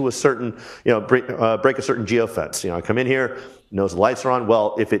I get into a certain, you know, break a certain geofence, you know, I come in here, knows the lights are on.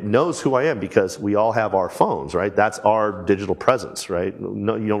 Well, if it knows who I am, because we all have our phones, right? That's our digital presence, right?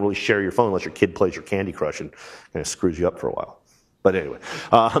 No, you don't really share your phone unless your kid plays your Candy Crush and kind of screws you up for a while. But anyway,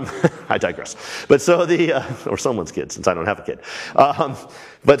 I digress. But so or someone's kid, since I don't have a kid.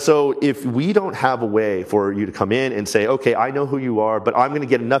 But so if we don't have a way for you to come in and say, okay, I know who you are, but I'm going to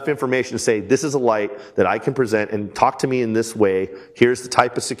get enough information to say, this is a light that I can present and talk to me in this way. Here's the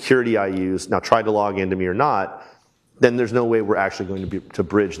type of security I use. Now try to log into me or not. Then there's no way we're actually going to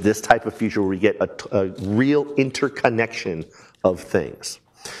bridge this type of future where we get a real interconnection of things.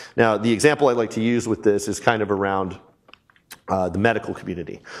 Now, the example I like to use with this is kind of around the medical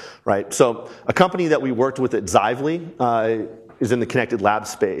community, right? So a company that we worked with at Xively is in the connected lab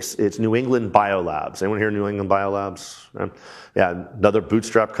space. It's New England Biolabs. Anyone here New England Biolabs? Yeah, another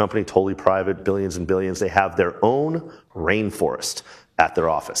bootstrap company, totally private, billions and billions. They have their own rainforest at their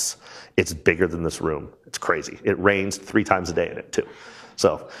office. It's bigger than this room. It's crazy. It rains 3 times a day in it too.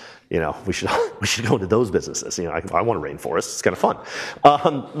 So, you know, we should go into those businesses. You know, I want a rainforest. It's kind of fun.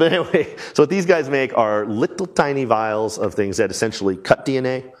 But anyway, so what these guys make are little tiny vials of things that essentially cut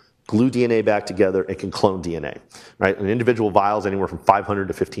DNA, glue DNA back together, and can clone DNA, right? An individual vial is anywhere from $500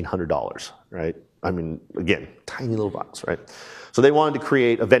 to $1,500, right? I mean, again, tiny little vials, right? So they wanted to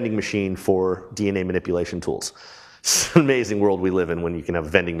create a vending machine for DNA manipulation tools. It's an amazing world we live in when you can have a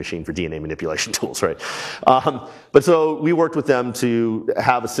vending machine for DNA manipulation tools, right? But so we worked with them to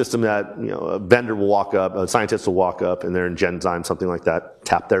have a system that, you know, a vendor will walk up, a scientist will walk up, and they're in Genzyme, something like that,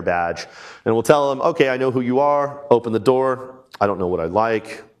 tap their badge, and we'll tell them, okay, I know who you are, open the door, I don't know what I'd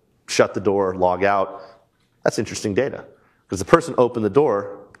like, shut the door, log out. That's interesting data, because the person opened the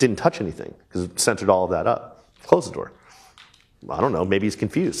door didn't touch anything, because it centered all of that up. Close the door. I don't know, maybe he's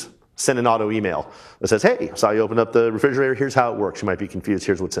confused. send an auto email that says, hey, saw you open up the refrigerator, here's how it works. You might be confused,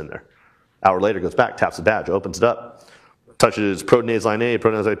 here's what's in there. Hour later, goes back, taps the badge, opens it up, touches proteinase line A,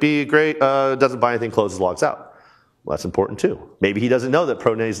 proteinase line B, great, doesn't buy anything, closes, logs out. Well, that's important too. Maybe he doesn't know that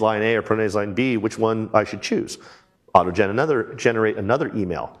proteinase line A or proteinase line B, which one I should choose. Generate another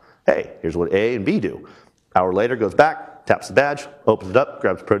email. Hey, here's what A and B do. Hour later, goes back, taps the badge, opens it up,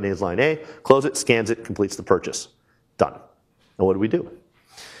 grabs proteinase line A, closes it, scans it, completes the purchase. Done. And what do we do?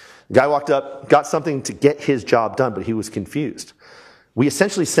 The guy walked up, got something to get his job done, but he was confused. We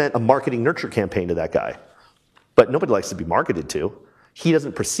essentially sent a marketing nurture campaign to that guy, but nobody likes to be marketed to. He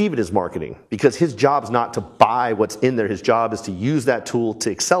doesn't perceive it as marketing because his job is not to buy what's in there. His job is to use that tool to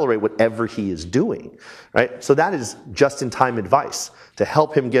accelerate whatever he is doing, right? So that is just-in-time advice to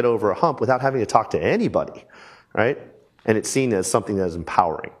help him get over a hump without having to talk to anybody, right? And it's seen as something that is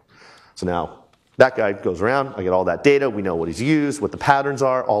empowering. So now that guy goes around, I get all that data, we know what he's used, what the patterns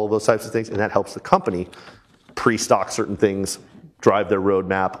are, all of those types of things, and that helps the company pre-stock certain things, drive their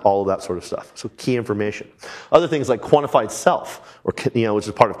roadmap, all of that sort of stuff. So key information. Other things like quantified self, or which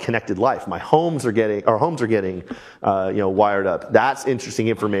is part of connected life. Our homes are getting wired up. That's interesting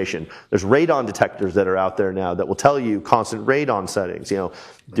information. There's radon detectors that are out there now that will tell you constant radon settings.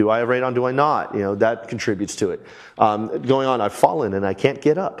 Do I have radon? Do I not? That contributes to it. Going on, I've fallen and I can't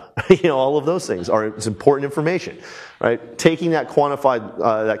get up. All of those things it's important information, right? Taking that quantified,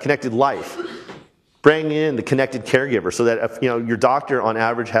 that connected life. Bringing in the connected caregiver so that if your doctor on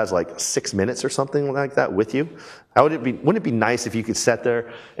average has like 6 minutes or something like that with you, wouldn't it be nice if you could sit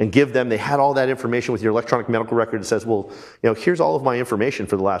there and give them, they had all that information with your electronic medical record that says, well, here's all of my information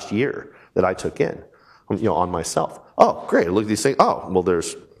for the last year that I took in, on myself. Oh, great, look at these things. Oh, well,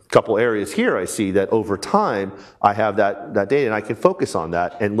 there's a couple areas here I see that over time I have that data and I can focus on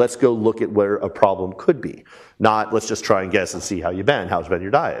that, and let's go look at where a problem could be. Not, let's just try and guess and see how you've been. How's been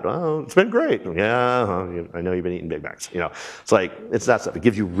your diet? Oh, it's been great. Yeah, I know you've been eating Big Macs. It's like, it's that stuff. It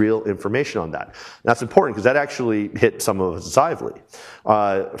gives you real information on that. And that's important because that actually hit some of us lively.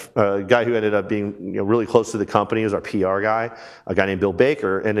 A guy who ended up being really close to the company was our PR guy, a guy named Bill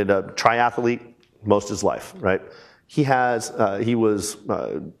Baker, ended up triathlete most of his life, right? He was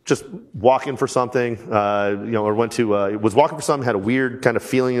just walking for something, or was walking for something, had a weird kind of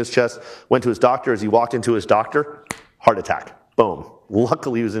feeling in his chest, went to his doctor. As he walked into his doctor, heart attack, boom.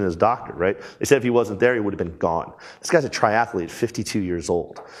 Luckily he was in his doctor, right? They said if he wasn't there, he would have been gone. This guy's a triathlete, 52 years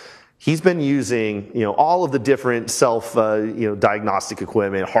old. He's been using, all of the different diagnostic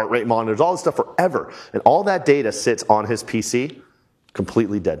equipment, heart rate monitors, all this stuff forever. And all that data sits on his PC,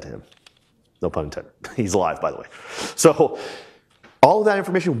 completely dead to him. No pun intended. He's alive, by the way. So all of that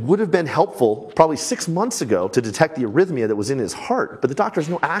information would have been helpful probably 6 months ago to detect the arrhythmia that was in his heart, but the doctor has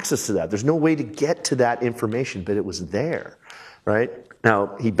no access to that. There's no way to get to that information, but it was there, right?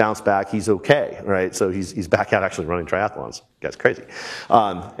 Now, he bounced back. He's okay, right? So he's back out actually running triathlons. Guy's crazy.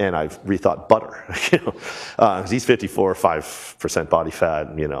 And I've rethought butter, because he's 5% body fat,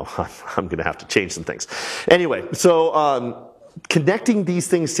 I'm going to have to change some things. Anyway, so connecting these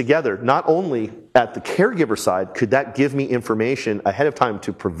things together, not only at the caregiver side, could that give me information ahead of time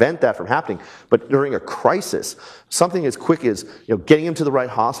to prevent that from happening, but during a crisis, something as quick as getting him to the right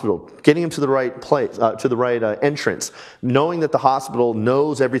hospital, getting him to the right place, to the right entrance, knowing that the hospital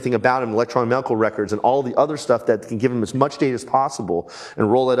knows everything about him, electronic medical records, and all the other stuff that can give him as much data as possible, and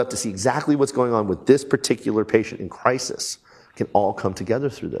roll that up to see exactly what's going on with this particular patient in crisis, can all come together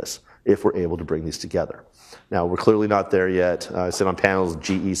through this if we're able to bring these together. Now, we're clearly not there yet. I sit on panels,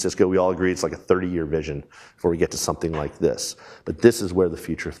 GE, Cisco, we all agree it's like a 30-year vision before we get to something like this. But this is where the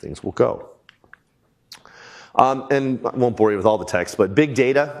future of things will go. And I won't bore you with all the text, but big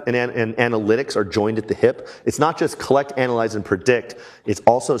data and analytics are joined at the hip. It's not just collect, analyze, and predict. It's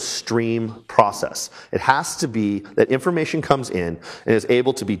also stream process. It has to be that information comes in and is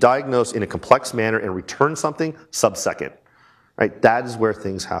able to be diagnosed in a complex manner and return something sub-second. Right? That is where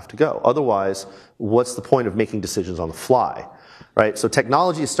things have to go. Otherwise, what's the point of making decisions on the fly? Right? So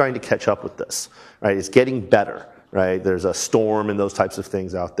technology is starting to catch up with this. Right? It's getting better. Right? There's a storm and those types of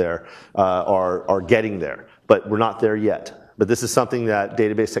things out there are getting there. But we're not there yet. But this is something that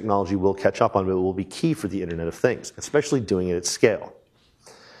database technology will catch up on, but it will be key for the Internet of Things, especially doing it at scale.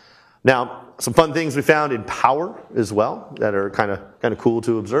 Now, some fun things we found in power as well that are kind of cool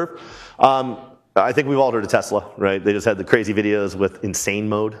to observe. I think we've all heard of Tesla, right? They just had the crazy videos with insane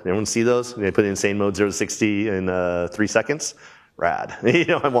mode. Everyone see those? They put insane mode 0 to 60 in 3 seconds, Rad.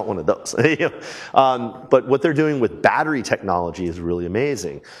 I want one of those. But what they're doing with battery technology is really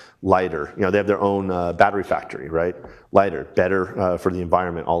amazing. Lighter. They have their own battery factory, right? Lighter, better for the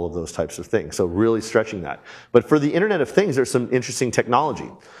environment, all of those types of things. So really stretching that. But for the Internet of Things, there's some interesting technology.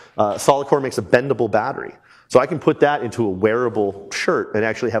 Solidcore makes a bendable battery. So I can put that into a wearable shirt and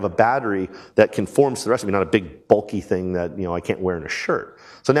actually have a battery that conforms to the rest of me, not a big bulky thing that I can't wear in a shirt.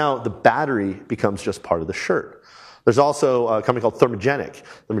 So now the battery becomes just part of the shirt. There's also a company called Thermogenic.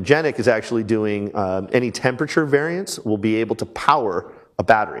 Thermogenic is actually doing any temperature variance will be able to power a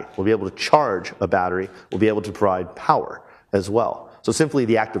battery. We'll be able to charge a battery. We'll be able to provide power as well. So simply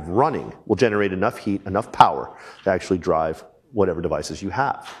the act of running will generate enough heat, enough power to actually drive whatever devices you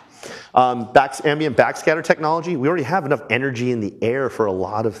have. Ambient backscatter technology, we already have enough energy in the air for a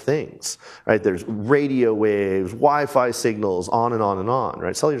lot of things, right? There's radio waves, Wi-Fi signals, on and on and on,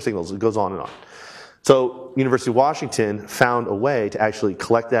 right? Cellular signals, it goes on and on. So University of Washington found a way to actually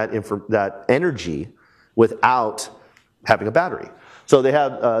collect that energy without having a battery. So they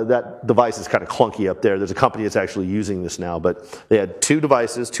have, that device is kind of clunky up there. There's a company that's actually using this now, but they had 2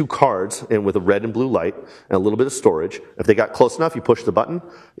 devices, 2 cards, and with a red and blue light, and a little bit of storage. If they got close enough, you push the button,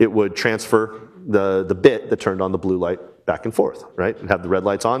 it would transfer the bit that turned on the blue light back and forth, right? And have the red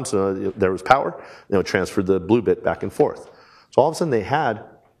lights on, so there was power, and it would transfer the blue bit back and forth. So all of a sudden they had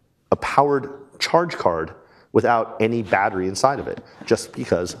a powered charge card without any battery inside of it, just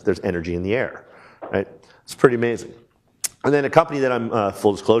because there's energy in the air, right? It's pretty amazing. And then a company that I'm,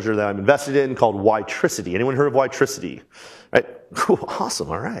 full disclosure, that I'm invested in called Witricity. Anyone heard of Witricity? Right? Cool,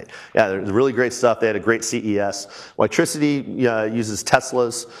 awesome, all right. Yeah, they're really great stuff. They had a great CES. Witricity uses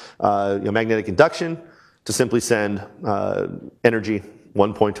Tesla's magnetic induction to simply send energy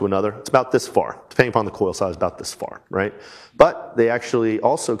one point to another. It's about this far. Depending upon the coil size, about this far, right? But they actually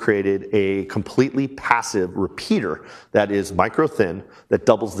also created a completely passive repeater that is micro thin that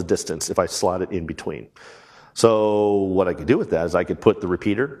doubles the distance if I slot it in between. So what I could do with that is I could put the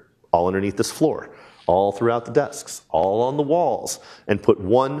repeater all underneath this floor, all throughout the desks, all on the walls, and put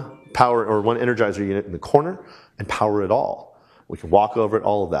one power or one energizer unit in the corner and power it all. We can walk over it,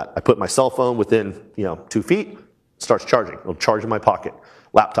 all of that. I put my cell phone within 2 feet, it starts charging. It'll charge in my pocket.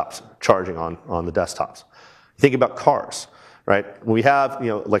 Laptops charging on the desktops. Think about cars, right? When we have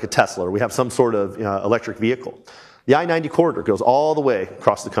like a Tesla, or we have some sort of electric vehicle. The I-90 corridor goes all the way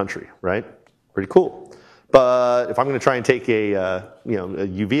across the country, right? Pretty cool. But if I'm going to try and take a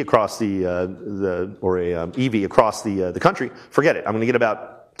UV across or a EV across the country, forget it. I'm going to get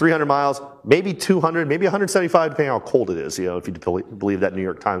about 300 miles, maybe 200, maybe 175, depending on how cold it is. If you believe that New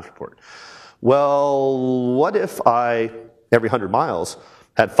York Times report. Well, what if I every 100 miles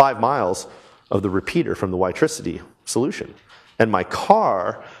had 5 miles of the repeater from the Witricity solution, and my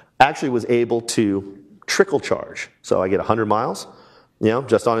car actually was able to trickle charge? So I get 100 miles.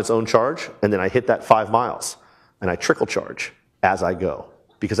 Just on its own charge, and then I hit that 5 miles, and I trickle charge as I go,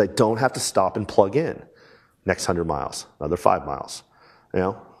 because I don't have to stop and plug in. Next 100 miles, another 5 miles.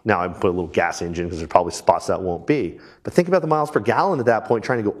 Now I put a little gas engine, because there's probably spots that won't be. But think about the miles per gallon at that point,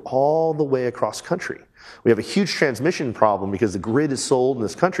 trying to go all the way across country. We have a huge transmission problem because the grid is so old in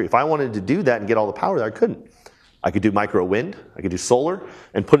this country. If I wanted to do that and get all the power there, I couldn't. I could do micro wind, I could do solar,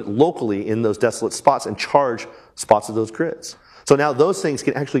 and put it locally in those desolate spots and charge spots of those grids. So now those things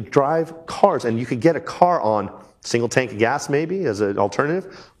can actually drive cars, and you could get a car on single tank of gas maybe as an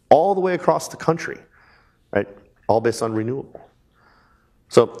alternative, all the way across the country, right? All based on renewable.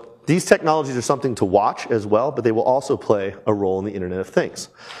 So these technologies are something to watch as well, but they will also play a role in the Internet of Things.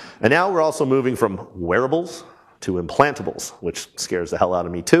 And now we're also moving from wearables to implantables, which scares the hell out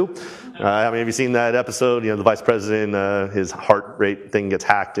of me too. How many of you seen that episode? The vice president, his heart rate thing gets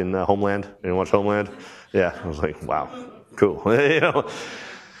hacked in Homeland. Anyone watch Homeland? Yeah, I was like, wow. Cool.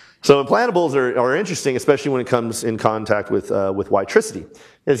 So implantables are interesting, especially when it comes in contact with Witricity.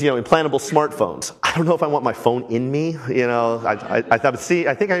 Is implantable smartphones. I don't know if I want my phone in me.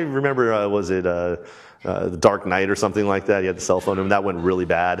 I think I remember was it The Dark Knight or something like that. You had the cell phone, and that went really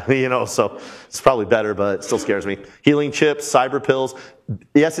bad. So it's probably better, but it still scares me. Healing chips, cyber pills.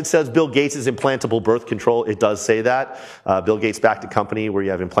 Yes, it says Bill Gates' implantable birth control. It does say that. Bill Gates backed a company where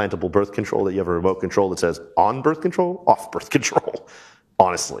you have implantable birth control, that you have a remote control that says on birth control, off birth control.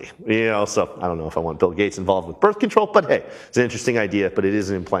 Honestly, so I don't know if I want Bill Gates involved with birth control, but hey, it's an interesting idea, but it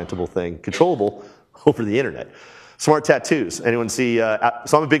is an implantable thing, controllable over the internet. Smart tattoos. Anyone see,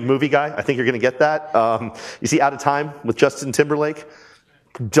 so I'm a big movie guy. I think you're going to get that. You see Out of Time with Justin Timberlake?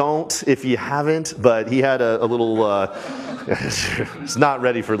 Don't if you haven't, but he had a little, it's not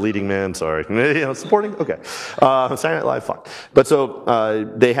ready for leading man, sorry. Supporting? Okay. Saturday Night Live, fine. But so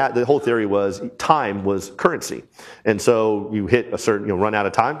the whole theory was time was currency. And so you hit a certain, run out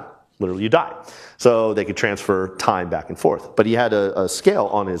of time, literally you die. So they could transfer time back and forth. But he had a scale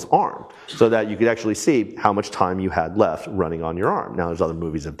on his arm so that you could actually see how much time you had left running on your arm. Now there's other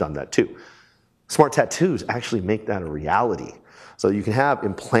movies that have done that too. Smart tattoos actually make that a reality. So you can have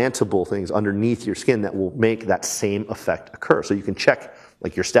implantable things underneath your skin that will make that same effect occur. So you can check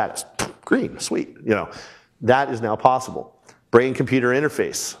like your status, green, sweet, that is now possible. Brain-computer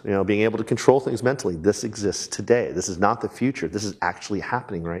interface, being able to control things mentally. This exists today. This is not the future. This is actually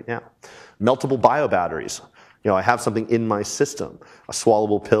happening right now. Meltable biobatteries. I have something in my system, a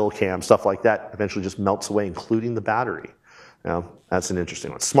swallowable pill cam, stuff like that eventually just melts away, including the battery. That's an interesting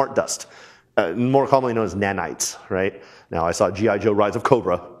one. Smart dust. More commonly known as nanites, right? Now, I saw G.I. Joe Rise of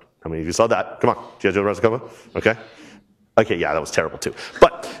Cobra. How many of you saw that? Come on, G.I. Joe Rise of Cobra? Okay. Okay, yeah, that was terrible too.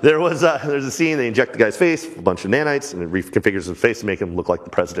 But there's a scene, they inject the guy's face, a bunch of nanites, and it reconfigures his face to make him look like the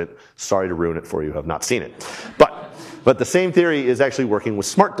president. Sorry to ruin it for you who have not seen it. But the same theory is actually working with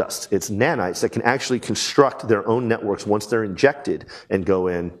smart dust. It's nanites that can actually construct their own networks once they're injected and go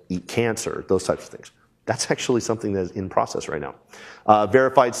in, eat cancer, those types of things. That's actually something that is in process right now.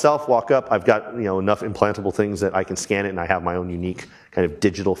 Verified self, walk up. I've got enough implantable things that I can scan it, and I have my own unique kind of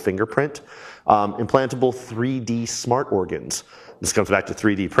digital fingerprint. Implantable 3D smart organs. This comes back to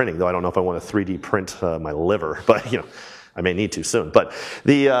 3D printing, though I don't know if I want to 3D print my liver, but I may need to soon. But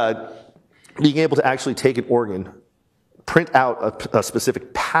the being able to actually take an organ, print out a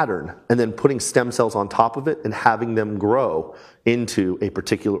specific pattern, and then putting stem cells on top of it and having them grow into a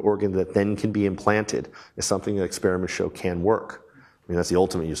particular organ that then can be implanted is something that experiments show can work. I mean, that's the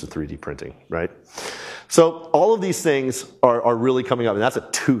ultimate use of 3D printing, right? So all of these things are really coming up, and that's a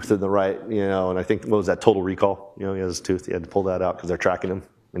tooth in the right, and I think, what was that, Total Recall? He has his tooth, he had to pull that out because they're tracking him,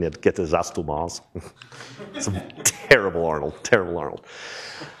 and he had to get to his astomas. Some terrible Arnold.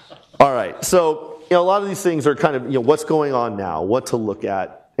 All right, so a lot of these things are kind of, what's going on now, what to look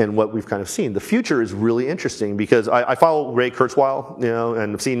at, and what we've kind of seen. The future is really interesting because I follow Ray Kurzweil,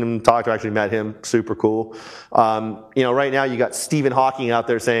 and I've seen him talk. I actually met him, super cool. Right now you got Stephen Hawking out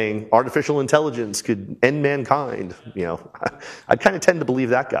there saying artificial intelligence could end mankind. I kind of tend to believe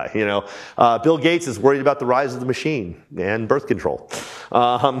that guy. Bill Gates is worried about the rise of the machine and birth control.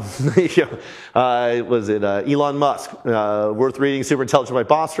 Was it Elon Musk? Worth reading, super intelligent by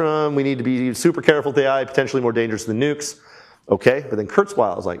Bostrom. We need to be super careful with AI, potentially more dangerous than nukes. Okay, but then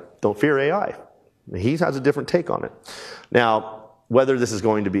Kurzweil is like, don't fear AI. He has a different take on it. Now, whether this is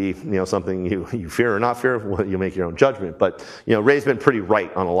going to be something you fear or not fear, well, you make your own judgment. But Ray's been pretty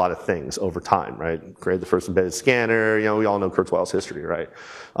right on a lot of things over time, right? Created the first embedded scanner. We all know Kurzweil's history, right?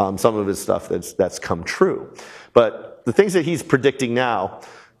 Some of his stuff that's come true. But the things that he's predicting now,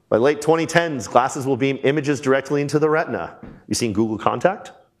 by late 2010s, glasses will beam images directly into the retina. You seen Google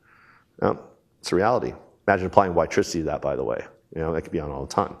Contact? No, it's a reality. Imagine applying Witricity to that, by the way. That could be on all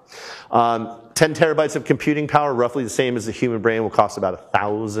the time. 10 terabytes of computing power, roughly the same as the human brain, will cost about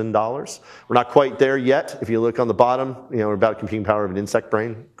 $1,000. We're not quite there yet. If you look on the bottom, we're about computing power of an insect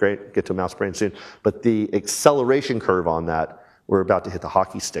brain. Great, get to a mouse brain soon. But the acceleration curve on that, we're about to hit the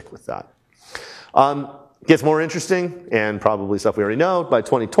hockey stick with that. Gets more interesting, and probably stuff we already know. By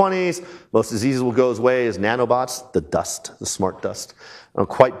 2020s, most diseases will go away as nanobots, the smart dust. I don't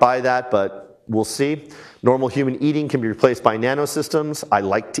quite buy that, but we'll see. Normal human eating can be replaced by nanosystems. I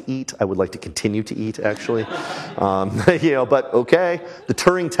like to eat. I would like to continue to eat, actually. But okay. The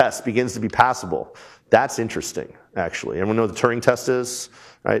Turing test begins to be passable. That's interesting, actually. Everyone know what the Turing test is,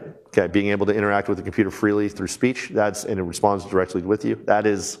 right? Okay, being able to interact with the computer freely through speech. And it responds directly with you. That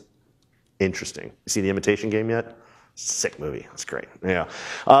is interesting. You see The Imitation Game yet? Sick movie. That's great. Yeah.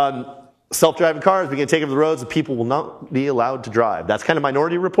 Self-driving cars begin to take over the roads, and people will not be allowed to drive. That's kind of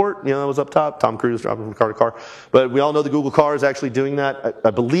Minority Report. That was up top. Tom Cruise driving from car to car. But we all know the Google car is actually doing that.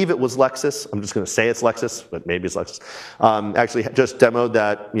 I believe it was Lexus. I'm just going to say it's Lexus, but maybe it's Lexus. Actually, just demoed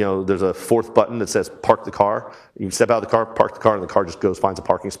that. There's a fourth button that says "Park the car." You step out of the car, park the car, and the car just goes, finds a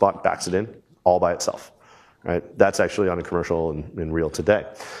parking spot, backs it in, all by itself. Right? That's actually on a commercial in real today.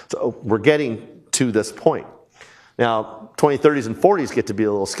 So we're getting to this point. Now, 2030s and 40s get to be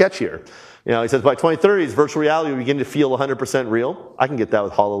a little sketchier. You know, he says by 2030s, virtual reality will begin to feel 100% real. I can get that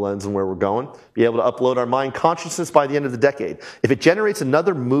with HoloLens and where we're going. Be able to upload our mind consciousness by the end of the decade. If it generates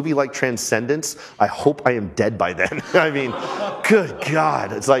another movie like Transcendence, I hope I am dead by then. I mean, good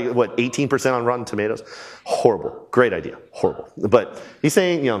God. It's like, what, 18% on Rotten Tomatoes? Horrible. Great idea. Horrible. But he's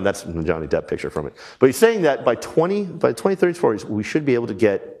saying, you know, that's the Johnny Depp picture from it. But he's saying that by 2030s, 40s, we should be able to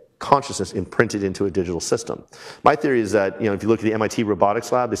get consciousness imprinted into a digital system. My theory is that, you know, if you look at the MIT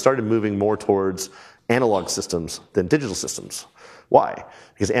robotics lab, they started moving more towards analog systems than digital systems. Why?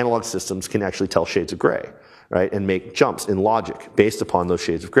 Because analog systems can actually tell shades of gray, right, and make jumps in logic based upon those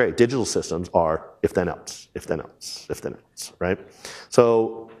shades of gray. Digital systems are if then else, if then else, if then else, right?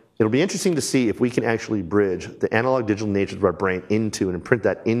 So it'll be interesting to see if we can actually bridge the analog digital nature of our brain into and imprint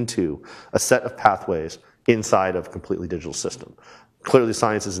that into a set of pathways inside of a completely digital system. Clearly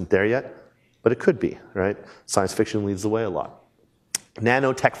science isn't there yet, but it could be, right? Science fiction leads the way a lot.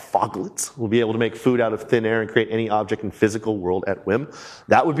 Nanotech foglets will be able to make food out of thin air and create any object in physical world at whim.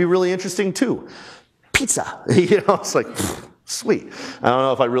 That would be really interesting too. Pizza, you know, it's like, sweet. I don't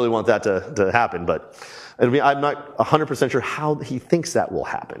know if I really want that to happen, but I'm not 100% sure how he thinks that will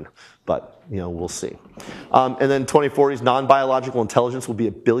happen, but you know, we'll see. And then 2040s, non-biological intelligence will be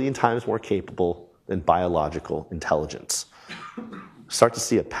 1 billion times more capable than biological intelligence. Start to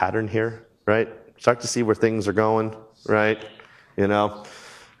see a pattern here, right? Start to see where things are going, right? You know,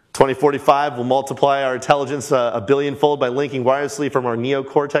 2045 will multiply our intelligence 1 billion-fold by linking wirelessly from our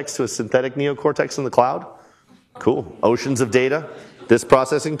neocortex to a synthetic neocortex in the cloud. Cool. Oceans of data, this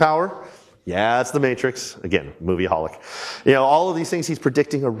processing power. Yeah, it's the Matrix. Again, movie-holic. You know, all of these things he's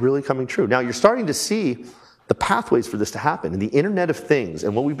predicting are really coming true. Now, you're starting to see the pathways for this to happen, and the Internet of Things,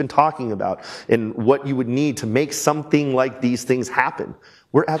 and what we've been talking about, and what you would need to make something like these things happen.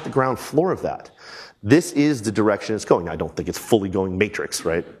 We're at the ground floor of that. This is the direction it's going. I don't think it's fully going Matrix,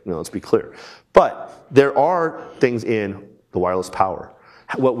 right? You know, let's be clear. But there are things in the wireless power,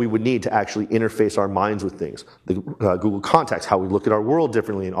 what we would need to actually interface our minds with things, the Google Contacts, how we look at our world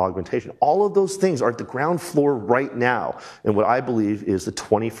differently in augmentation. All of those things are at the ground floor right now in what I believe is the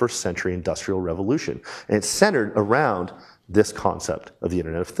 21st century industrial revolution. And it's centered around this concept of the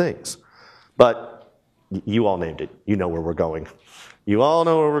Internet of Things. But you all named it. You know where we're going. You all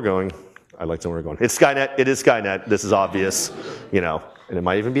know where we're going. I like to know where we're going. It's Skynet. It is Skynet. This is obvious, you know. And it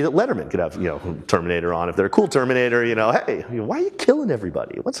might even be that Letterman could have, you know, Terminator on. If they're a cool Terminator, you know, hey, why are you killing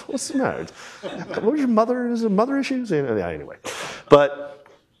everybody? What's the matter? What was your mother? Is it mother issues? Anyway, but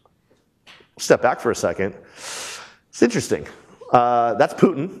step back for a second. It's interesting. That's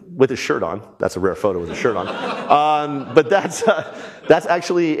Putin with his shirt on. That's a rare photo with his shirt on. But that's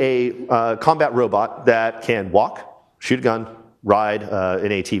actually a combat robot that can walk, shoot a gun, ride an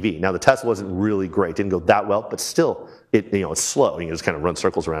ATV. Now the test wasn't really great, didn't go that well, but still, it's slow. You can just kind of run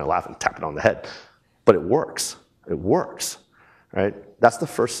circles around and laugh and tap it on the head. But it works. It works, right? That's the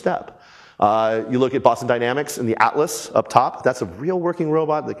first step. You look at Boston Dynamics and the Atlas up top. That's a real working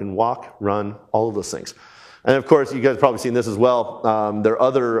robot that can walk, run, all of those things. And of course, you guys have probably seen this as well. There are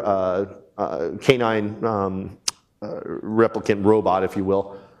other canine replicant robot, if you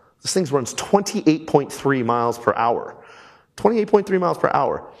will. This thing runs 28.3 miles per hour. 28.3 miles per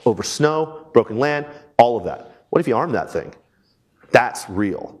hour over snow, broken land, all of that. What if you arm that thing? That's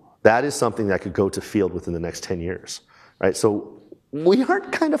real. That is something that could go to field within the next 10 years, right? So we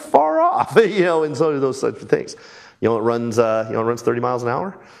aren't kind of far off, you know, in some of those such things. You know, it runs 30 miles an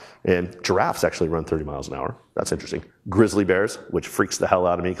hour, and giraffes actually run 30 miles an hour. That's interesting. Grizzly bears, which freaks the hell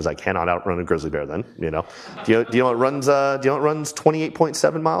out of me because I cannot outrun a grizzly bear. Then, you know, do you know it runs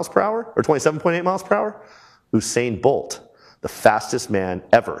 28.7 miles per hour or 27.8 miles per hour? Usain Bolt, the fastest man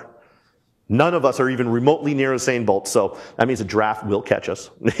ever. None of us are even remotely near Usain Bolt, so that means a giraffe will catch us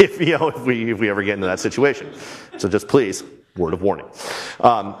if we ever get into that situation. So just please, word of warning.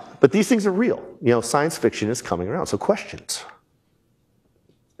 But these things are real. You know, science fiction is coming around. So questions.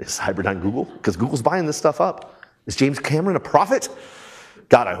 Is Hyperdyne Google? Because Google's buying this stuff up. Is James Cameron a prophet?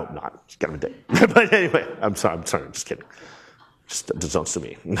 God, I hope not. Just get him a date. But anyway, I'm sorry, just kidding. Just don't sue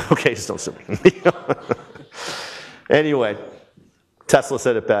me. Okay, just don't sue me. Anyway, Tesla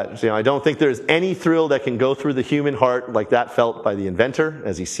said it best. You know, I don't think there's any thrill that can go through the human heart like that felt by the inventor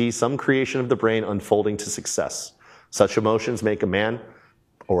as he sees some creation of the brain unfolding to success. Such emotions make a man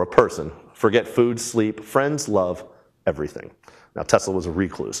or a person forget food, sleep, friends, love, everything. Now, Tesla was a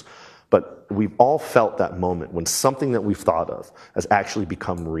recluse, but we've all felt that moment when something that we've thought of has actually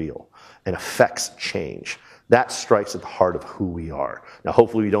become real and affects change. That strikes at the heart of who we are. Now,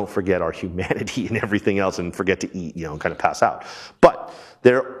 hopefully we don't forget our humanity and everything else and forget to eat, you know, and kind of pass out. But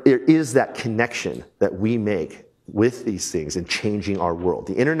there is that connection that we make with these things and changing our world.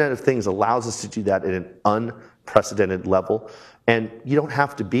 The Internet of Things allows us to do that at an unprecedented level. And you don't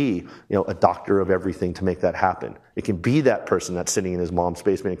have to be, a doctor of everything to make that happen. It can be that person that's sitting in his mom's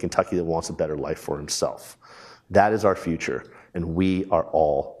basement in Kentucky that wants a better life for himself. That is our future, and we are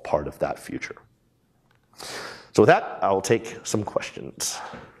all part of that future. So with that, I will take some questions.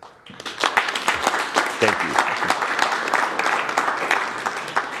 Thank you.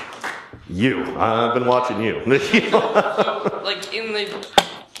 I've been watching you. So, like in the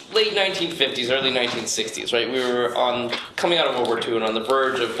late 1950s, early 1960s, right? We were coming out of World War II and on the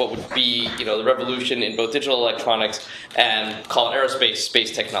verge of what would be, the revolution in both digital electronics and call it aerospace,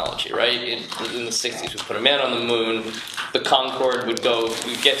 space technology, right? In the 60s, we put a man on the moon. The Concorde would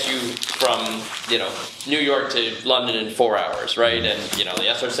get you from, New York to London in 4 hours, right? And, the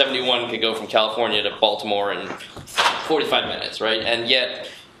SR-71 could go from California to Baltimore in 45 minutes, right? And yet,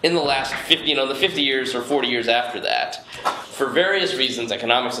 in the last 50, the 50 years or 40 years after that, for various reasons,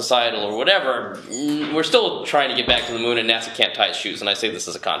 economic, societal, or whatever, we're still trying to get back to the moon, and NASA can't tie its shoes. And I say this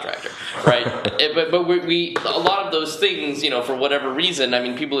as a contractor, right? but we a lot of those things, for whatever reason,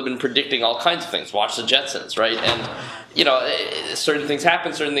 people have been predicting all kinds of things. Watch the Jetsons, right? And certain things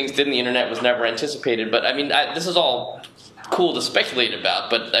happened, certain things didn't. The internet was never anticipated. But this is all cool to speculate about,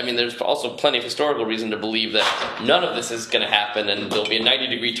 but there's also plenty of historical reason to believe that none of this is going to happen, and there'll be a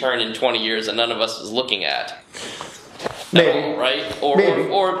 90-degree turn in 20 years that none of us is looking at. Maybe. Right?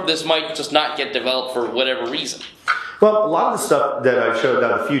 Or this might just not get developed for whatever reason. Well, a lot of the stuff that I showed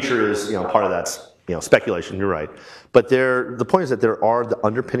about the future is, part of that's, speculation. You're right. But the point is that there are the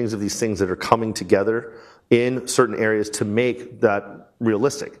underpinnings of these things that are coming together in certain areas to make that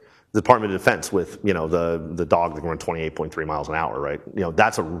realistic. The Department of Defense with, the dog that can run 28.3 miles an hour, right?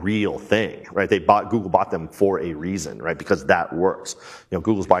 That's a real thing, right? Google bought them for a reason, right? Because that works.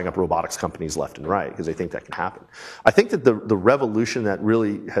 Google's buying up robotics companies left and right because they think that can happen. I think that the revolution that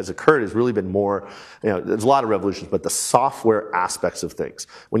really has occurred has really been more, there's a lot of revolutions, but the software aspects of things.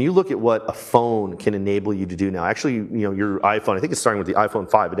 When you look at what a phone can enable you to do now, actually, your iPhone, I think it's starting with the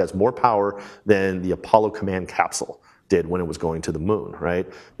iPhone 5, it has more power than the Apollo command capsule did when it was going to the moon, right?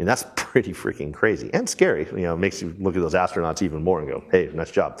 That's pretty freaking crazy and scary. It makes you look at those astronauts even more and go, hey, nice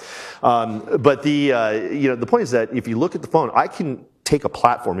job. But the point is that if you look at the phone, I can take a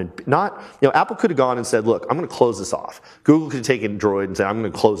platform and not, Apple could have gone and said, look, I'm going to close this off. Google could have taken Android and said, I'm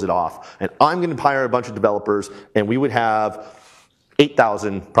going to close it off, and I'm going to hire a bunch of developers, and we would have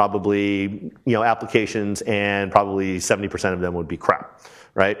 8,000 probably, applications, and probably 70% of them would be crap,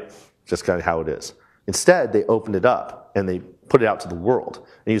 right? Just kind of how it is. Instead, they opened it up and they put it out to the world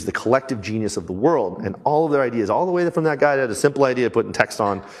and used the collective genius of the world and all of their ideas, all the way from that guy that had a simple idea of putting text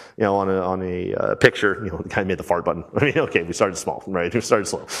on, on a picture. The guy made the fart button. Okay, we started small, right? We started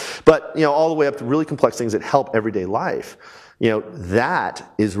slow, but all the way up to really complex things that help everyday life.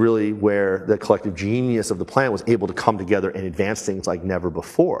 That is really where the collective genius of the planet was able to come together and advance things like never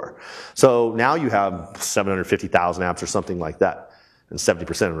before. So now you have 750,000 apps or something like that. And 70%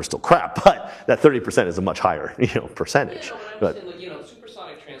 of them are still crap, but that 30% is a much higher, percentage. Yeah, but I'm saying,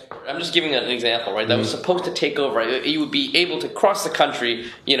 supersonic transport. I'm just giving an example, right? That was supposed to take over. Right? You would be able to cross the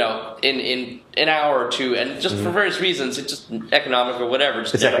country, in an hour or two, and just for various reasons, it's just economic or whatever,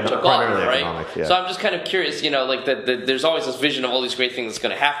 just never took off, right? Yeah. So I'm just kind of curious, there's always this vision of all these great things that's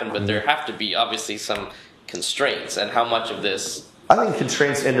going to happen, but there have to be obviously some constraints, and how much of this. I think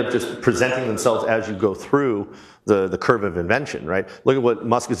constraints end up just presenting themselves as you go through the curve of invention, right? Look at what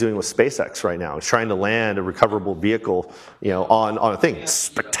Musk is doing with SpaceX right now. He's trying to land a recoverable vehicle, on a thing. It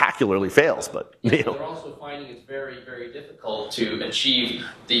spectacularly fails, but they're also finding it's very, very difficult to achieve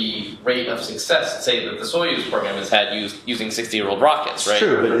the rate of success, say, that the Soyuz program has had using 60-year-old rockets, right? It's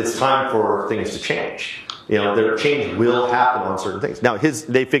true, but it's time for things to change. Their change will happen on certain things. Now,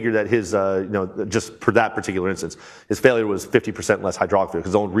 they figured that his, just for that particular instance, his failure was 50% less hydraulic fuel,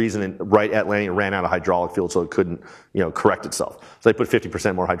 because the only reason right at landing it ran out of hydraulic fuel, so it couldn't, correct itself. So they put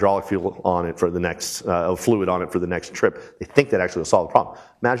 50% more hydraulic fuel on it for the next, fluid on it for the next trip. They think that actually will solve the problem.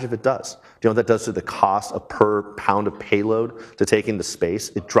 Imagine if it does. Do you know what that does to the cost of per pound of payload to take into space?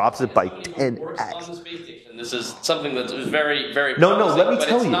 It drops it by 10x. This is something that's very, very No, let me tell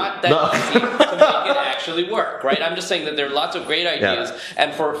you. It's not that easy to make it actually work, right? I'm just saying that there are lots of great ideas,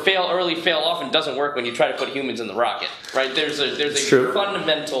 and for fail early, fail often doesn't work when you try to put humans in the rocket, right? There's a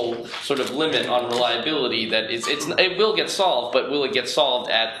fundamental sort of limit on reliability that it will get solved, but will it get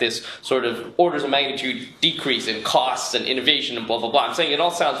solved at this sort of orders of magnitude decrease in costs and innovation and blah, blah, blah. I'm saying it all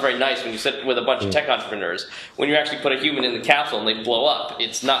sounds very nice when you sit with a bunch of tech entrepreneurs. When you actually put a human in the capsule and they blow up,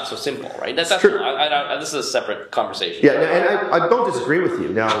 it's not so simple, right? That's true. This is a separate conversation. Yeah, and I don't disagree with you.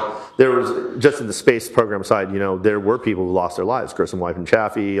 Now, there was, just in the space program side, there were people who lost their lives. Grissom, Wife, and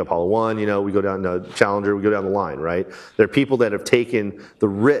Chaffee, Apollo 1, we go down to Challenger, we go down the line, right? There are people that have taken the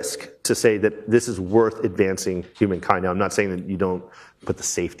risk to say that this is worth advancing humankind. Now, I'm not saying that you don't put the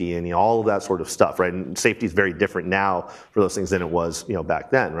safety in, all of that sort of stuff, right? And safety is very different now for those things than it was, back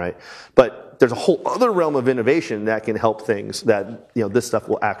then, right? But there's a whole other realm of innovation that can help things that, this stuff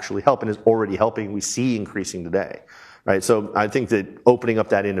will actually help and is already helping. We see increasing today, right? So I think that opening up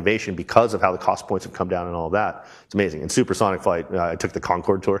that innovation because of how the cost points have come down and all of that, it's amazing. In supersonic flight, I took the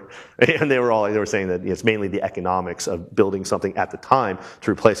Concorde tour, and they were saying that it's mainly the economics of building something at the time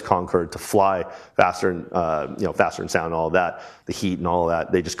to replace Concorde to fly faster and faster in sound and all of that, the heat and all of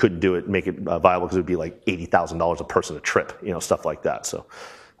that. They just couldn't do it, make it viable because it would be like $80,000 a person a trip, stuff like that. So,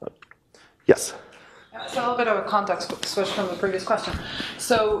 yes. It's a little bit of a context switch from the previous question.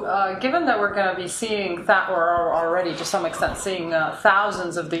 So given that we're going to be seeing, or are already to some extent seeing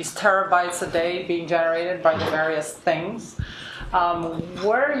thousands of these terabytes a day being generated by the various things,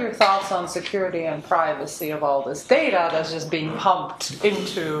 what are your thoughts on security and privacy of all this data that's just being pumped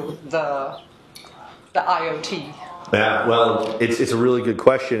into the IoT? Yeah, well, it's a really good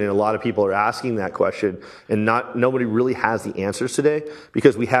question, and a lot of people are asking that question, and nobody really has the answers today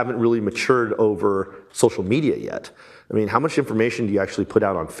because we haven't really matured over social media yet. I mean, how much information do you actually put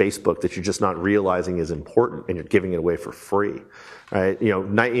out on Facebook that you're just not realizing is important, and you're giving it away for free, right?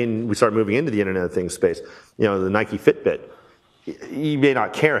 We started moving into the Internet of Things space. The Nike Fitbit. You may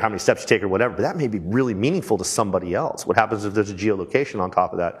not care how many steps you take or whatever, but that may be really meaningful to somebody else. What happens if there's a geolocation on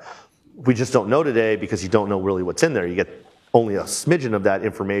top of that? We just don't know today because you don't know really what's in there. You get only a smidgen of that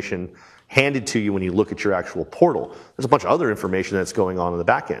information handed to you when you look at your actual portal. There's a bunch of other information that's going on in the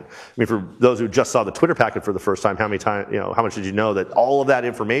back end. I mean, for those who just saw the Twitter packet for the first time, how much did you know that all of that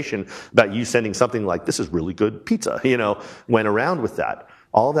information about you sending something like, this is really good pizza, went around with that?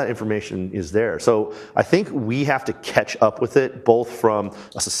 All of that information is there. So I think we have to catch up with it, both from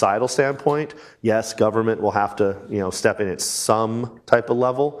a societal standpoint. Yes, government will have to, step in at some type of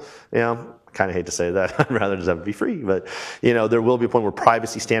level. I kind of hate to say that. I'd rather just have it be free. But, there will be a point where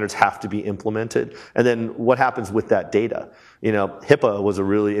privacy standards have to be implemented. And then what happens with that data? HIPAA was a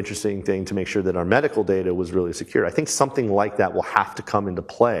really interesting thing to make sure that our medical data was really secure. I think something like that will have to come into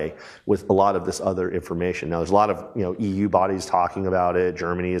play with a lot of this other information. Now, there's a lot of, EU bodies talking about it.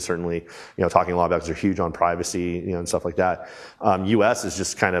 Germany is certainly, talking a lot about it because they're huge on privacy, and stuff like that. US is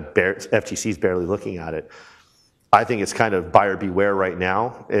just kind of, FTC is barely looking at it. I think it's kind of buyer beware right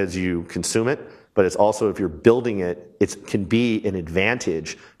now as you consume it, but it's also, if you're building it, it can be an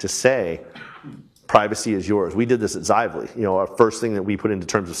advantage to say, privacy is yours. We did this at Xively. Our first thing that we put into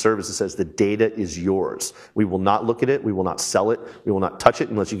terms of service, it says the data is yours. We will not look at it. We will not sell it. We will not touch it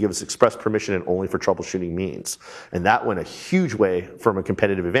unless you give us express permission and only for troubleshooting means. And that went a huge way from a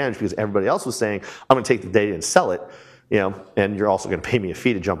competitive advantage because everybody else was saying, I'm going to take the data and sell it. And you're also going to pay me a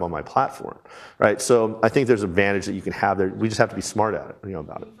fee to jump on my platform, right? So I think there's an advantage that you can have there. We just have to be smart at it,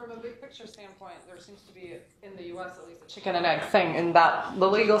 about it. From a big picture standpoint, there seems to be, in the U.S. at least, a chicken and egg thing in that the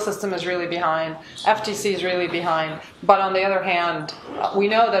legal system is really behind, FTC is really behind, but on the other hand, we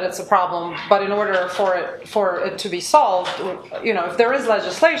know that it's a problem, but in order for it to be solved, if there is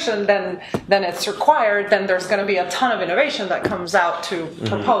legislation, then it's required, then there's going to be a ton of innovation that comes out to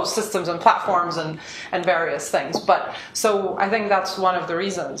propose systems and platforms and various things. But so I think that's one of the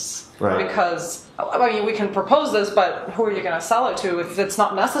reasons, right? Because we can propose this, but who are you going to sell it to if it's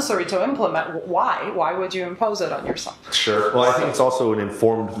not necessary to implement? Why would you impose it on yourself? Sure. Well, I think it's also an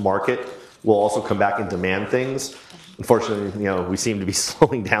informed market will also come back and demand things. Unfortunately, we seem to be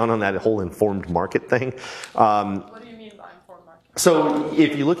slowing down on that whole informed market thing. What do you mean by informed market? So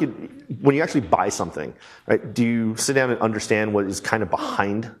if you look at, when you actually buy something, right, do you sit down and understand what is kind of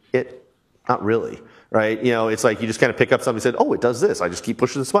behind it? Not really. Right? It's like you just kind of pick up something and said, oh, it does this. I just keep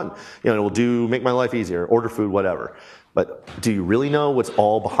pushing this button. It will make my life easier, order food, whatever. But do you really know what's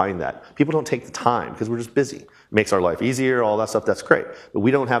all behind that? People don't take the time because we're just busy. It makes our life easier, all that stuff, that's great. But we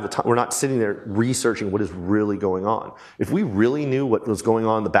don't have the time. We're not sitting there researching what is really going on. If we really knew what was going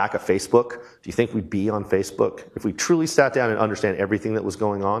on in the back of Facebook, do you think we'd be on Facebook? If we truly sat down and understand everything that was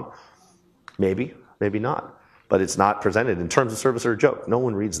going on, maybe, maybe not. But it's not presented in terms of service or a joke. No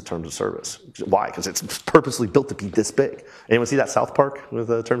one reads the terms of service. Why? Because it's purposely built to be this big. Anyone see that South Park with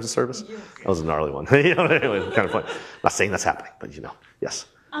the terms of service? Yes. That was a gnarly one. Anyway, kind of fun. Not saying that's happening, but yes.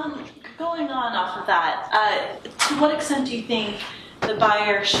 Going on off of that, to what extent do you think the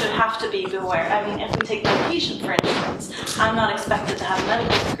buyer should have to be aware? I mean, if we take the patient, for instance, I'm not expected to have a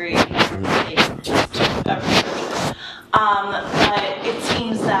medical degree. But it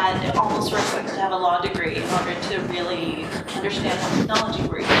seems that almost we're expected to have have a law degree in order to really understand what technology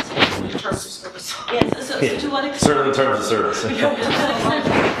we're using. In terms of service. Yes, so to what extent? Certainly in terms of service. To what extent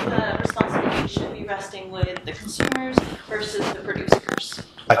do you think the responsibility should be resting with the consumers versus the producers?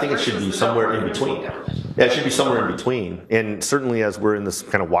 I think it should be somewhere in between. Yeah, it should be somewhere in between. And certainly as we're in this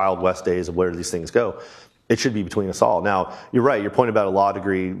kind of Wild West days of where these things go, it should be between us all. Now, you're right, your point about a law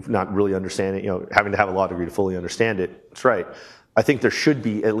degree, not really understanding, having to have a law degree to fully understand it, that's right. I think there should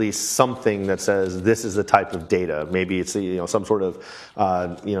be at least something that says this is the type of data. Maybe it's some sort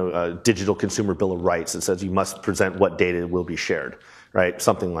of digital consumer bill of rights that says you must present what data will be shared, right?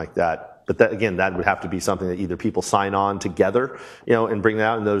 Something like that. But that, again, that would have to be something that either people sign on together, and bring that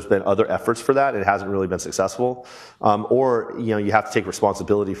out. And there's been other efforts for that. It hasn't really been successful. Or you have to take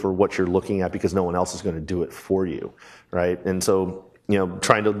responsibility for what you're looking at because no one else is going to do it for you, right? And so,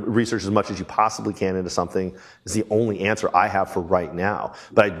 trying to research as much as you possibly can into something is the only answer I have for right now.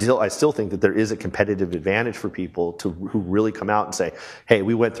 But I still think that there is a competitive advantage for people who really come out and say, hey,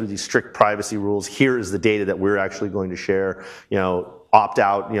 we went through these strict privacy rules. Here is the data that we're actually going to share. Opt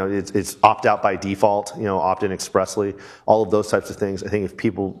out, it's opt out by default, opt in expressly, all of those types of things. I think if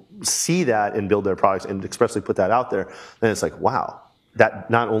people see that and build their products and expressly put that out there, then it's like, wow, that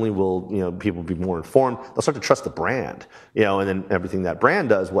not only will, people be more informed, they'll start to trust the brand, and then everything that brand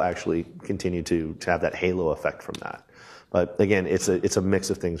does will actually continue to have that halo effect from that. But again, it's a mix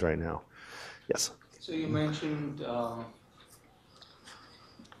of things right now. Yes? So you mentioned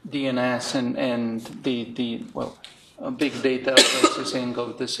DNS and the big data processing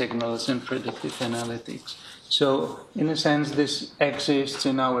of the signals and predictive analytics. So in a sense, this exists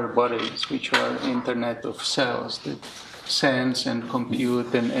in our bodies, which are Internet of Cells that sense and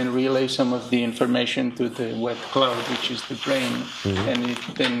compute and relay some of the information to the wet cloud, which is the brain, and it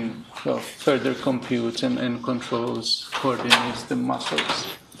then further computes and controls, coordinates the muscles.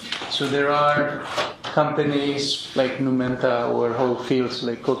 So there are companies like Numenta or whole fields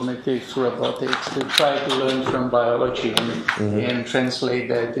like cognitive robotics that try to learn from biology and translate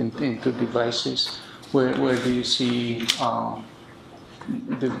that into devices. Where do you see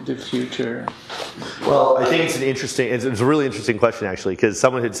the future? Well, I think it's a really interesting question actually, because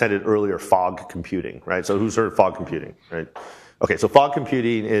someone had said it earlier, fog computing, right? So who's heard of fog computing, right? Okay, so fog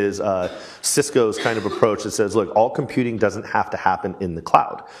computing is Cisco's kind of approach that says, look, all computing doesn't have to happen in the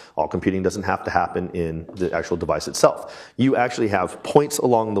cloud. All computing doesn't have to happen in the actual device itself. You actually have points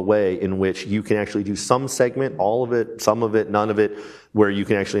along the way in which you can actually do some segment, all of it, some of it, none of it, where you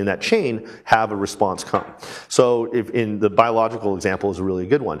can actually, in that chain, have a response come. So if in the biological example is a really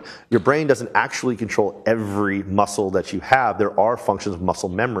good one. Your brain doesn't actually control every muscle that you have. There are functions of muscle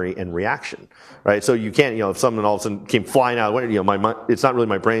memory and reaction, right? So you can't, if someone all of a sudden came flying out, it's not really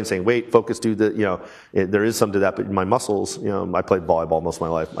my brain saying, wait, focus, do the, there is some to that, but my muscles, I played volleyball most of my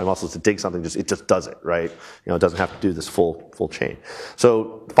life. My muscles to dig something, it just does it, right? It doesn't have to do this full chain.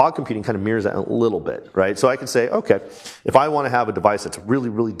 So fog computing kind of mirrors that a little bit, right? So I can say, okay, if I want to have a device that's a really,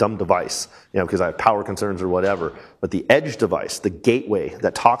 really dumb device, because I have power concerns or whatever, but the edge device, the gateway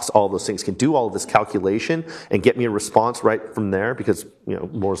that talks to all those things, can do all of this calculation and get me a response right from there, because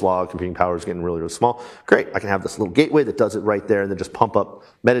Moore's law, computing power is getting really, really small. Great, I can have this little gateway that does it right there and then just pump up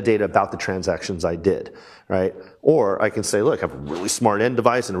metadata about the transactions I did, right? Or I can say, look, I have a really smart end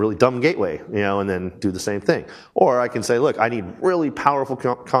device and a really dumb gateway, and then do the same thing. Or I can say, look, I need really powerful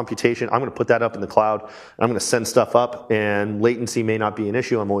computation. I'm going to put that up in the cloud. And I'm going to send stuff up, and latency may not be an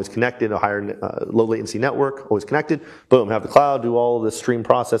issue. I'm always connected, a higher low latency network, always connected. Boom, have the cloud, do all of this stream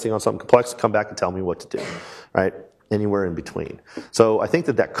processing on something complex, come back and tell me what to do, right? Anywhere in between. So I think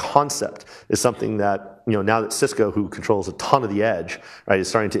that concept is something that, now that Cisco, who controls a ton of the edge, right, is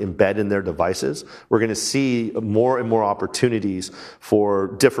starting to embed in their devices, we're going to see more and more opportunities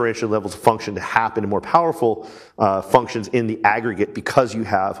for differential levels of function to happen and more powerful functions in the aggregate, because you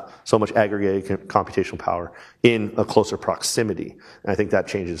have so much aggregated computational power in a closer proximity. And I think that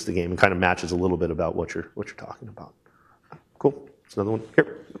changes the game and kind of matches a little bit about what you're talking about. Cool. There's another one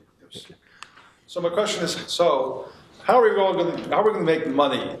here. So my question is, how are we going to make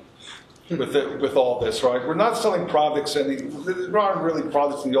money with all this, right? We're not selling products there aren't really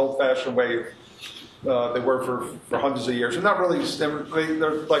products in the old-fashioned way they were for hundreds of years. They're not really,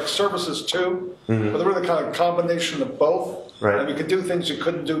 they're like services too, but they're really kind of a combination of both. Right. And we can do things we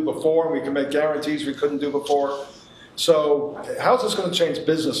couldn't do before, and we can make guarantees we couldn't do before. So how's this going to change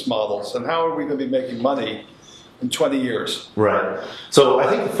business models, and how are we going to be making money in 20 years? Right. So I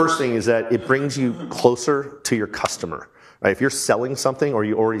think the first thing is that it brings you closer to your customer, right? If you're selling something or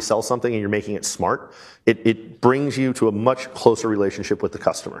you already sell something and you're making it smart, it brings you to a much closer relationship with the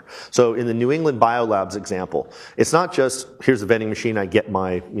customer. So in the New England Biolabs example, it's not just here's a vending machine, I get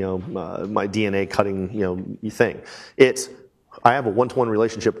my my DNA cutting thing. It's I have a one-to-one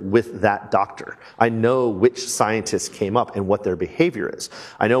relationship with that doctor. I know which scientists came up and what their behavior is.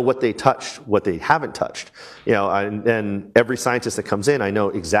 I know what they touched, what they haven't touched. And every scientist that comes in, I know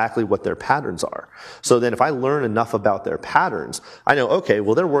exactly what their patterns are. So then if I learn enough about their patterns, I know, okay,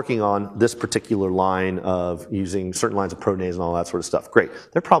 well, they're working on this particular line of using certain lines of proteinase and all that sort of stuff. Great.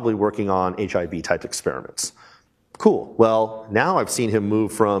 They're probably working on HIV-type experiments. Cool. Well, now I've seen him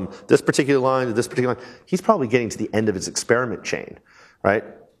move from this particular line to this particular line. He's probably getting to the end of his experiment chain, right?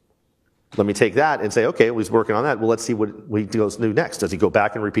 Let me take that and say, okay, well, he's working on that. Well, let's see what he goes do next. Does he go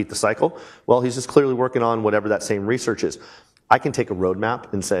back and repeat the cycle? Well, he's just clearly working on whatever that same research is. I can take a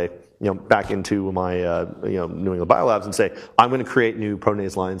roadmap and say, back into my New England Biolabs and say, I'm going to create new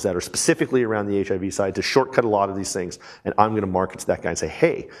proteinase lines that are specifically around the HIV side to shortcut a lot of these things, and I'm going to market to that guy and say,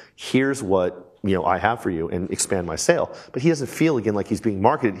 hey, here's what I have for you, and expand my sale. But he doesn't feel again like he's being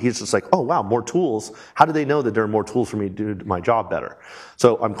marketed. He's just like, oh wow, more tools. How do they know that there are more tools for me to do my job better?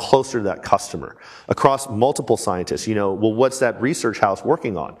 So I'm closer to that customer. Across multiple scientists, well, what's that research house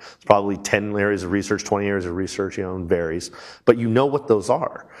working on? It's probably 10 areas of research, 20 areas of research, and varies. But you know what those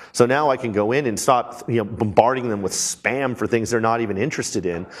are. So now I can go in and stop, bombarding them with spam for things they're not even interested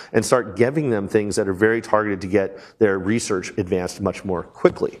in, and start giving them things that are very targeted to get their research advanced much more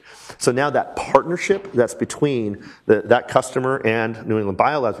quickly. So now that partnership that's between that customer and New England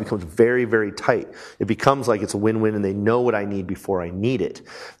Biolabs becomes very, very tight. It becomes like it's a win-win, and they know what I need before I need it.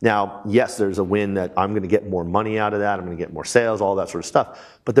 Now, yes, there's a win that I'm going to get more money out of that, I'm going to get more sales, all that sort of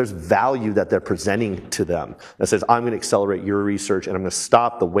stuff, but there's value that they're presenting to them that says, I'm going to accelerate your research, and I'm going to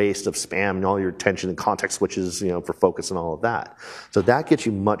stop the waste of spam and all your attention and context switches, for focus and all of that. So that gets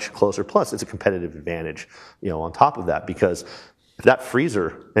you much closer. Plus, it's a competitive advantage, on top of that, because if that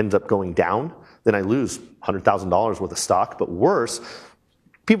freezer ends up going down, then I lose $100,000 worth of stock. But worse,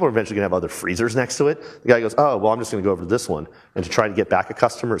 people are eventually going to have other freezers next to it. The guy goes, oh, well, I'm just going to go over to this one. And to try to get back a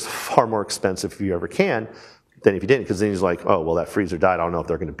customer is far more expensive if you ever can than if you didn't, because then he's like, oh, well, that freezer died. I don't know if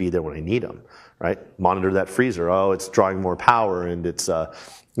they're going to be there when I need them, right? Monitor that freezer. Oh, it's drawing more power, and it's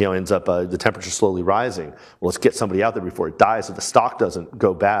ends up the temperature slowly rising. Well, let's get somebody out there before it dies so the stock doesn't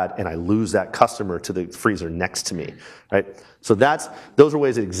go bad and I lose that customer to the freezer next to me, right? So those are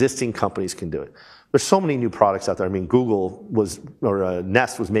ways that existing companies can do it. There's so many new products out there. I mean,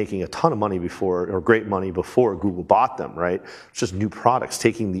 Nest was making a ton of money before, or great money before Google bought them, right? It's just new products,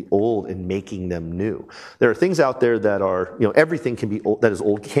 taking the old and making them new. There are things out there that are, everything can be old, that is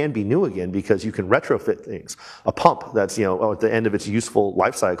old can be new again, because you can retrofit things. A pump that's, at the end of its useful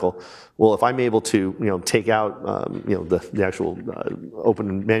life cycle. Well, if I'm able to, take out, the actual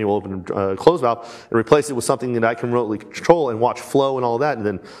manual open and close valve and replace it with something that I can remotely control and watch flow and all that, and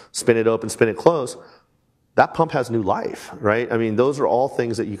then spin it open, spin it close, that pump has new life, right? I mean, those are all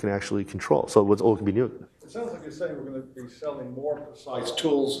things that you can actually control. So what's old can be new. It sounds like you're saying we're going to be selling more precise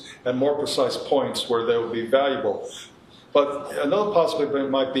tools and more precise points where they will be valuable. But another possibility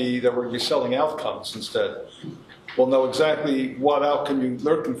might be that we're going to be selling outcomes instead. We'll know exactly what outcome you're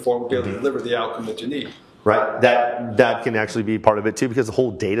looking for. We'll be able to deliver the outcome that you need. Right, that can actually be part of it too, because the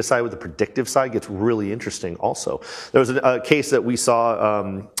whole data side with the predictive side gets really interesting also. There was a case that we saw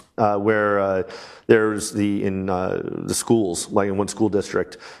where there's in the schools, like in one school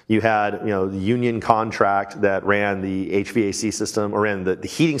district, you had the union contract that ran the HVAC system, or ran the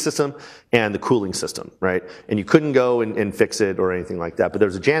heating system and the cooling system, right? And you couldn't go and fix it or anything like that, but there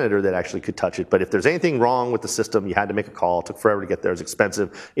was a janitor that actually could touch it. But if there's anything wrong with the system, you had to make a call. It took forever to get there. It was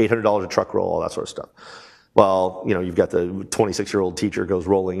expensive, $800 a truck roll, all that sort of stuff. Well, you've got the 26-year-old teacher goes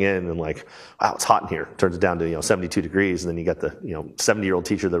rolling in and like, wow, it's hot in here. Turns it down to 72 degrees, and then you got the 70-year-old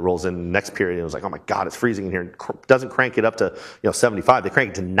teacher that rolls in the next period and was like, oh my God, it's freezing in here. Doesn't crank it up to 75. They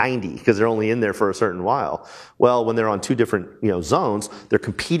crank it to 90 because they're only in there for a certain while. Well, when they're on two different zones, they're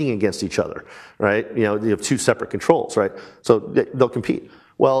competing against each other, right? You have two separate controls, right? So they'll compete.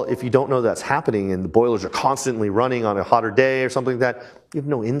 Well, if you don't know that's happening and the boilers are constantly running on a hotter day or something like that, you have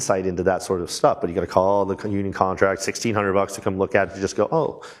no insight into that sort of stuff. But you got to call the union contract, $1,600 to come look at it, to just go,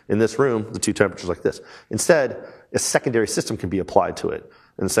 oh, in this room, the two temperatures like this. Instead, a secondary system can be applied to it.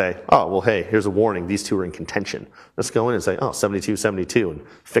 and say, oh, well, hey, here's a warning. These two are in contention. Let's go in and say, oh, 72, 72, and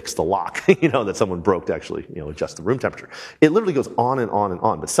fix the lock, that someone broke to actually, adjust the room temperature. It literally goes on and on and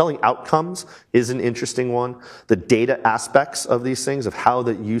on. But selling outcomes is an interesting one. The data aspects of these things, of how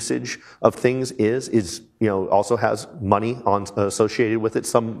the usage of things is also has money associated with it.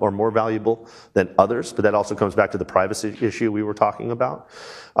 Some are more valuable than others, but that also comes back to the privacy issue we were talking about.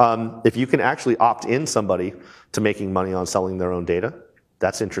 If you can actually opt in somebody to making money on selling their own data,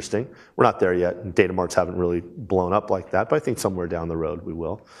 that's interesting. We're not there yet. Data marts haven't really blown up like that, but I think somewhere down the road we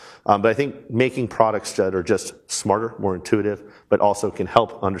will. But I think making products that are just smarter, more intuitive, but also can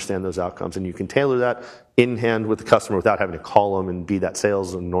help understand those outcomes, and you can tailor that in hand with the customer without having to call them and be that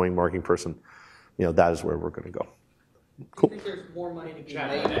sales annoying marketing person. That is where we're going to go. Cool. I think there's more money to be made.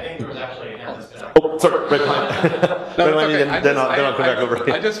 I think there was actually a hand that's been up. Oh, sorry, right behind. No, okay. Then I'll come back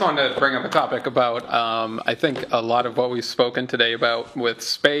over. I just wanted to bring up a topic about, I think a lot of what we've spoken today about with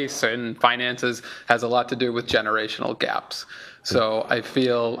space and finances has a lot to do with generational gaps. So I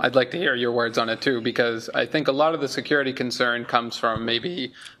feel I'd like to hear your words on it too, because I think a lot of the security concern comes from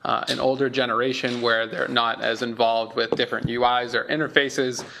maybe an older generation where they're not as involved with different UIs or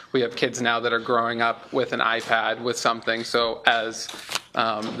interfaces. We have kids now that are growing up with an iPad, with something. So as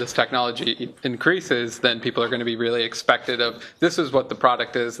this technology increases, then people are going to be really expected of, this is what the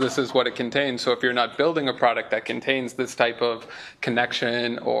product is, this is what it contains. So if you're not building a product that contains this type of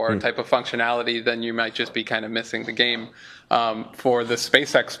connection or type of functionality, then you might just be kind of missing the game. For the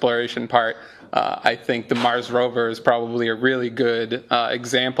space exploration part, I think the Mars rover is probably a really good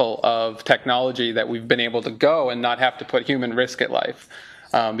example of technology that we've been able to go and not have to put human risk at life.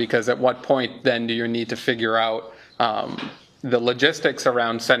 Because at what point then do you need to figure out the logistics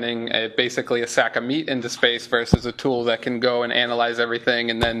around sending basically a sack of meat into space versus a tool that can go and analyze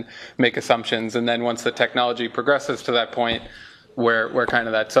everything and then make assumptions. And then once the technology progresses to that point, we're kind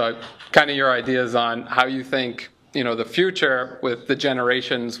of that. So kind of your ideas on how you think the future with the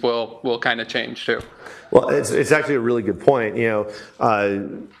generations will kind of change too. Well, it's actually a really good point.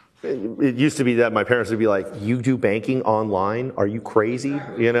 It used to be that my parents would be like, you do banking online? Are you crazy?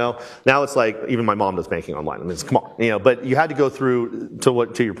 Now it's like, even my mom does banking online. I mean, come on, but you had to go through,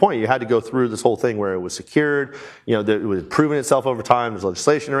 to your point, you had to go through this whole thing where it was secured, that it was proven itself over time, there's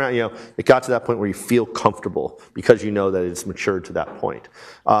legislation around, it got to that point where you feel comfortable because you know that it's matured to that point.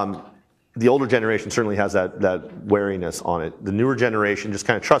 The older generation certainly has that wariness on it. The newer generation just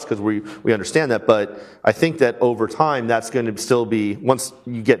kind of trusts because we understand that. But I think that over time, that's going to still be, once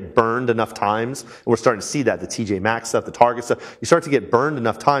you get burned enough times, and we're starting to see that, the TJ Maxx stuff, the Target stuff, you start to get burned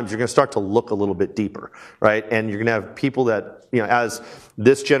enough times, you're going to start to look a little bit deeper, right? And you're going to have people that, as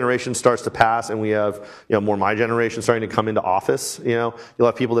this generation starts to pass and we have, more my generation starting to come into office, you'll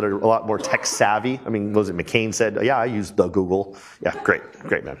have people that are a lot more tech savvy. I mean, what was it McCain said? Yeah, I use the Google. Yeah, great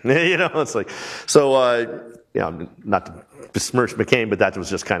man. It's like, so, not to besmirch McCain, but that was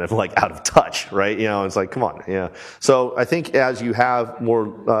just kind of like out of touch, right? It's like, come on. Yeah. So I think as you have more,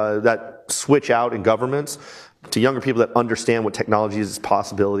 that switch out in governments to younger people that understand what technology is, its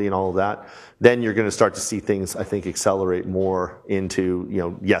possibility and all of that, then you're going to start to see things, I think, accelerate more into,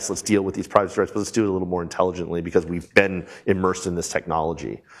 yes, let's deal with these privacy threats, but let's do it a little more intelligently because we've been immersed in this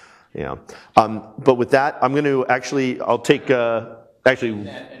technology. But with that, I'm going to I'll take,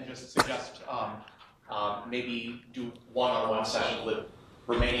 and just suggest maybe do one-on-one session with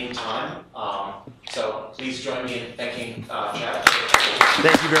remaining time. So please join me in thanking Chad.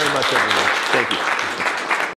 Thank you very much, everyone. Thank you.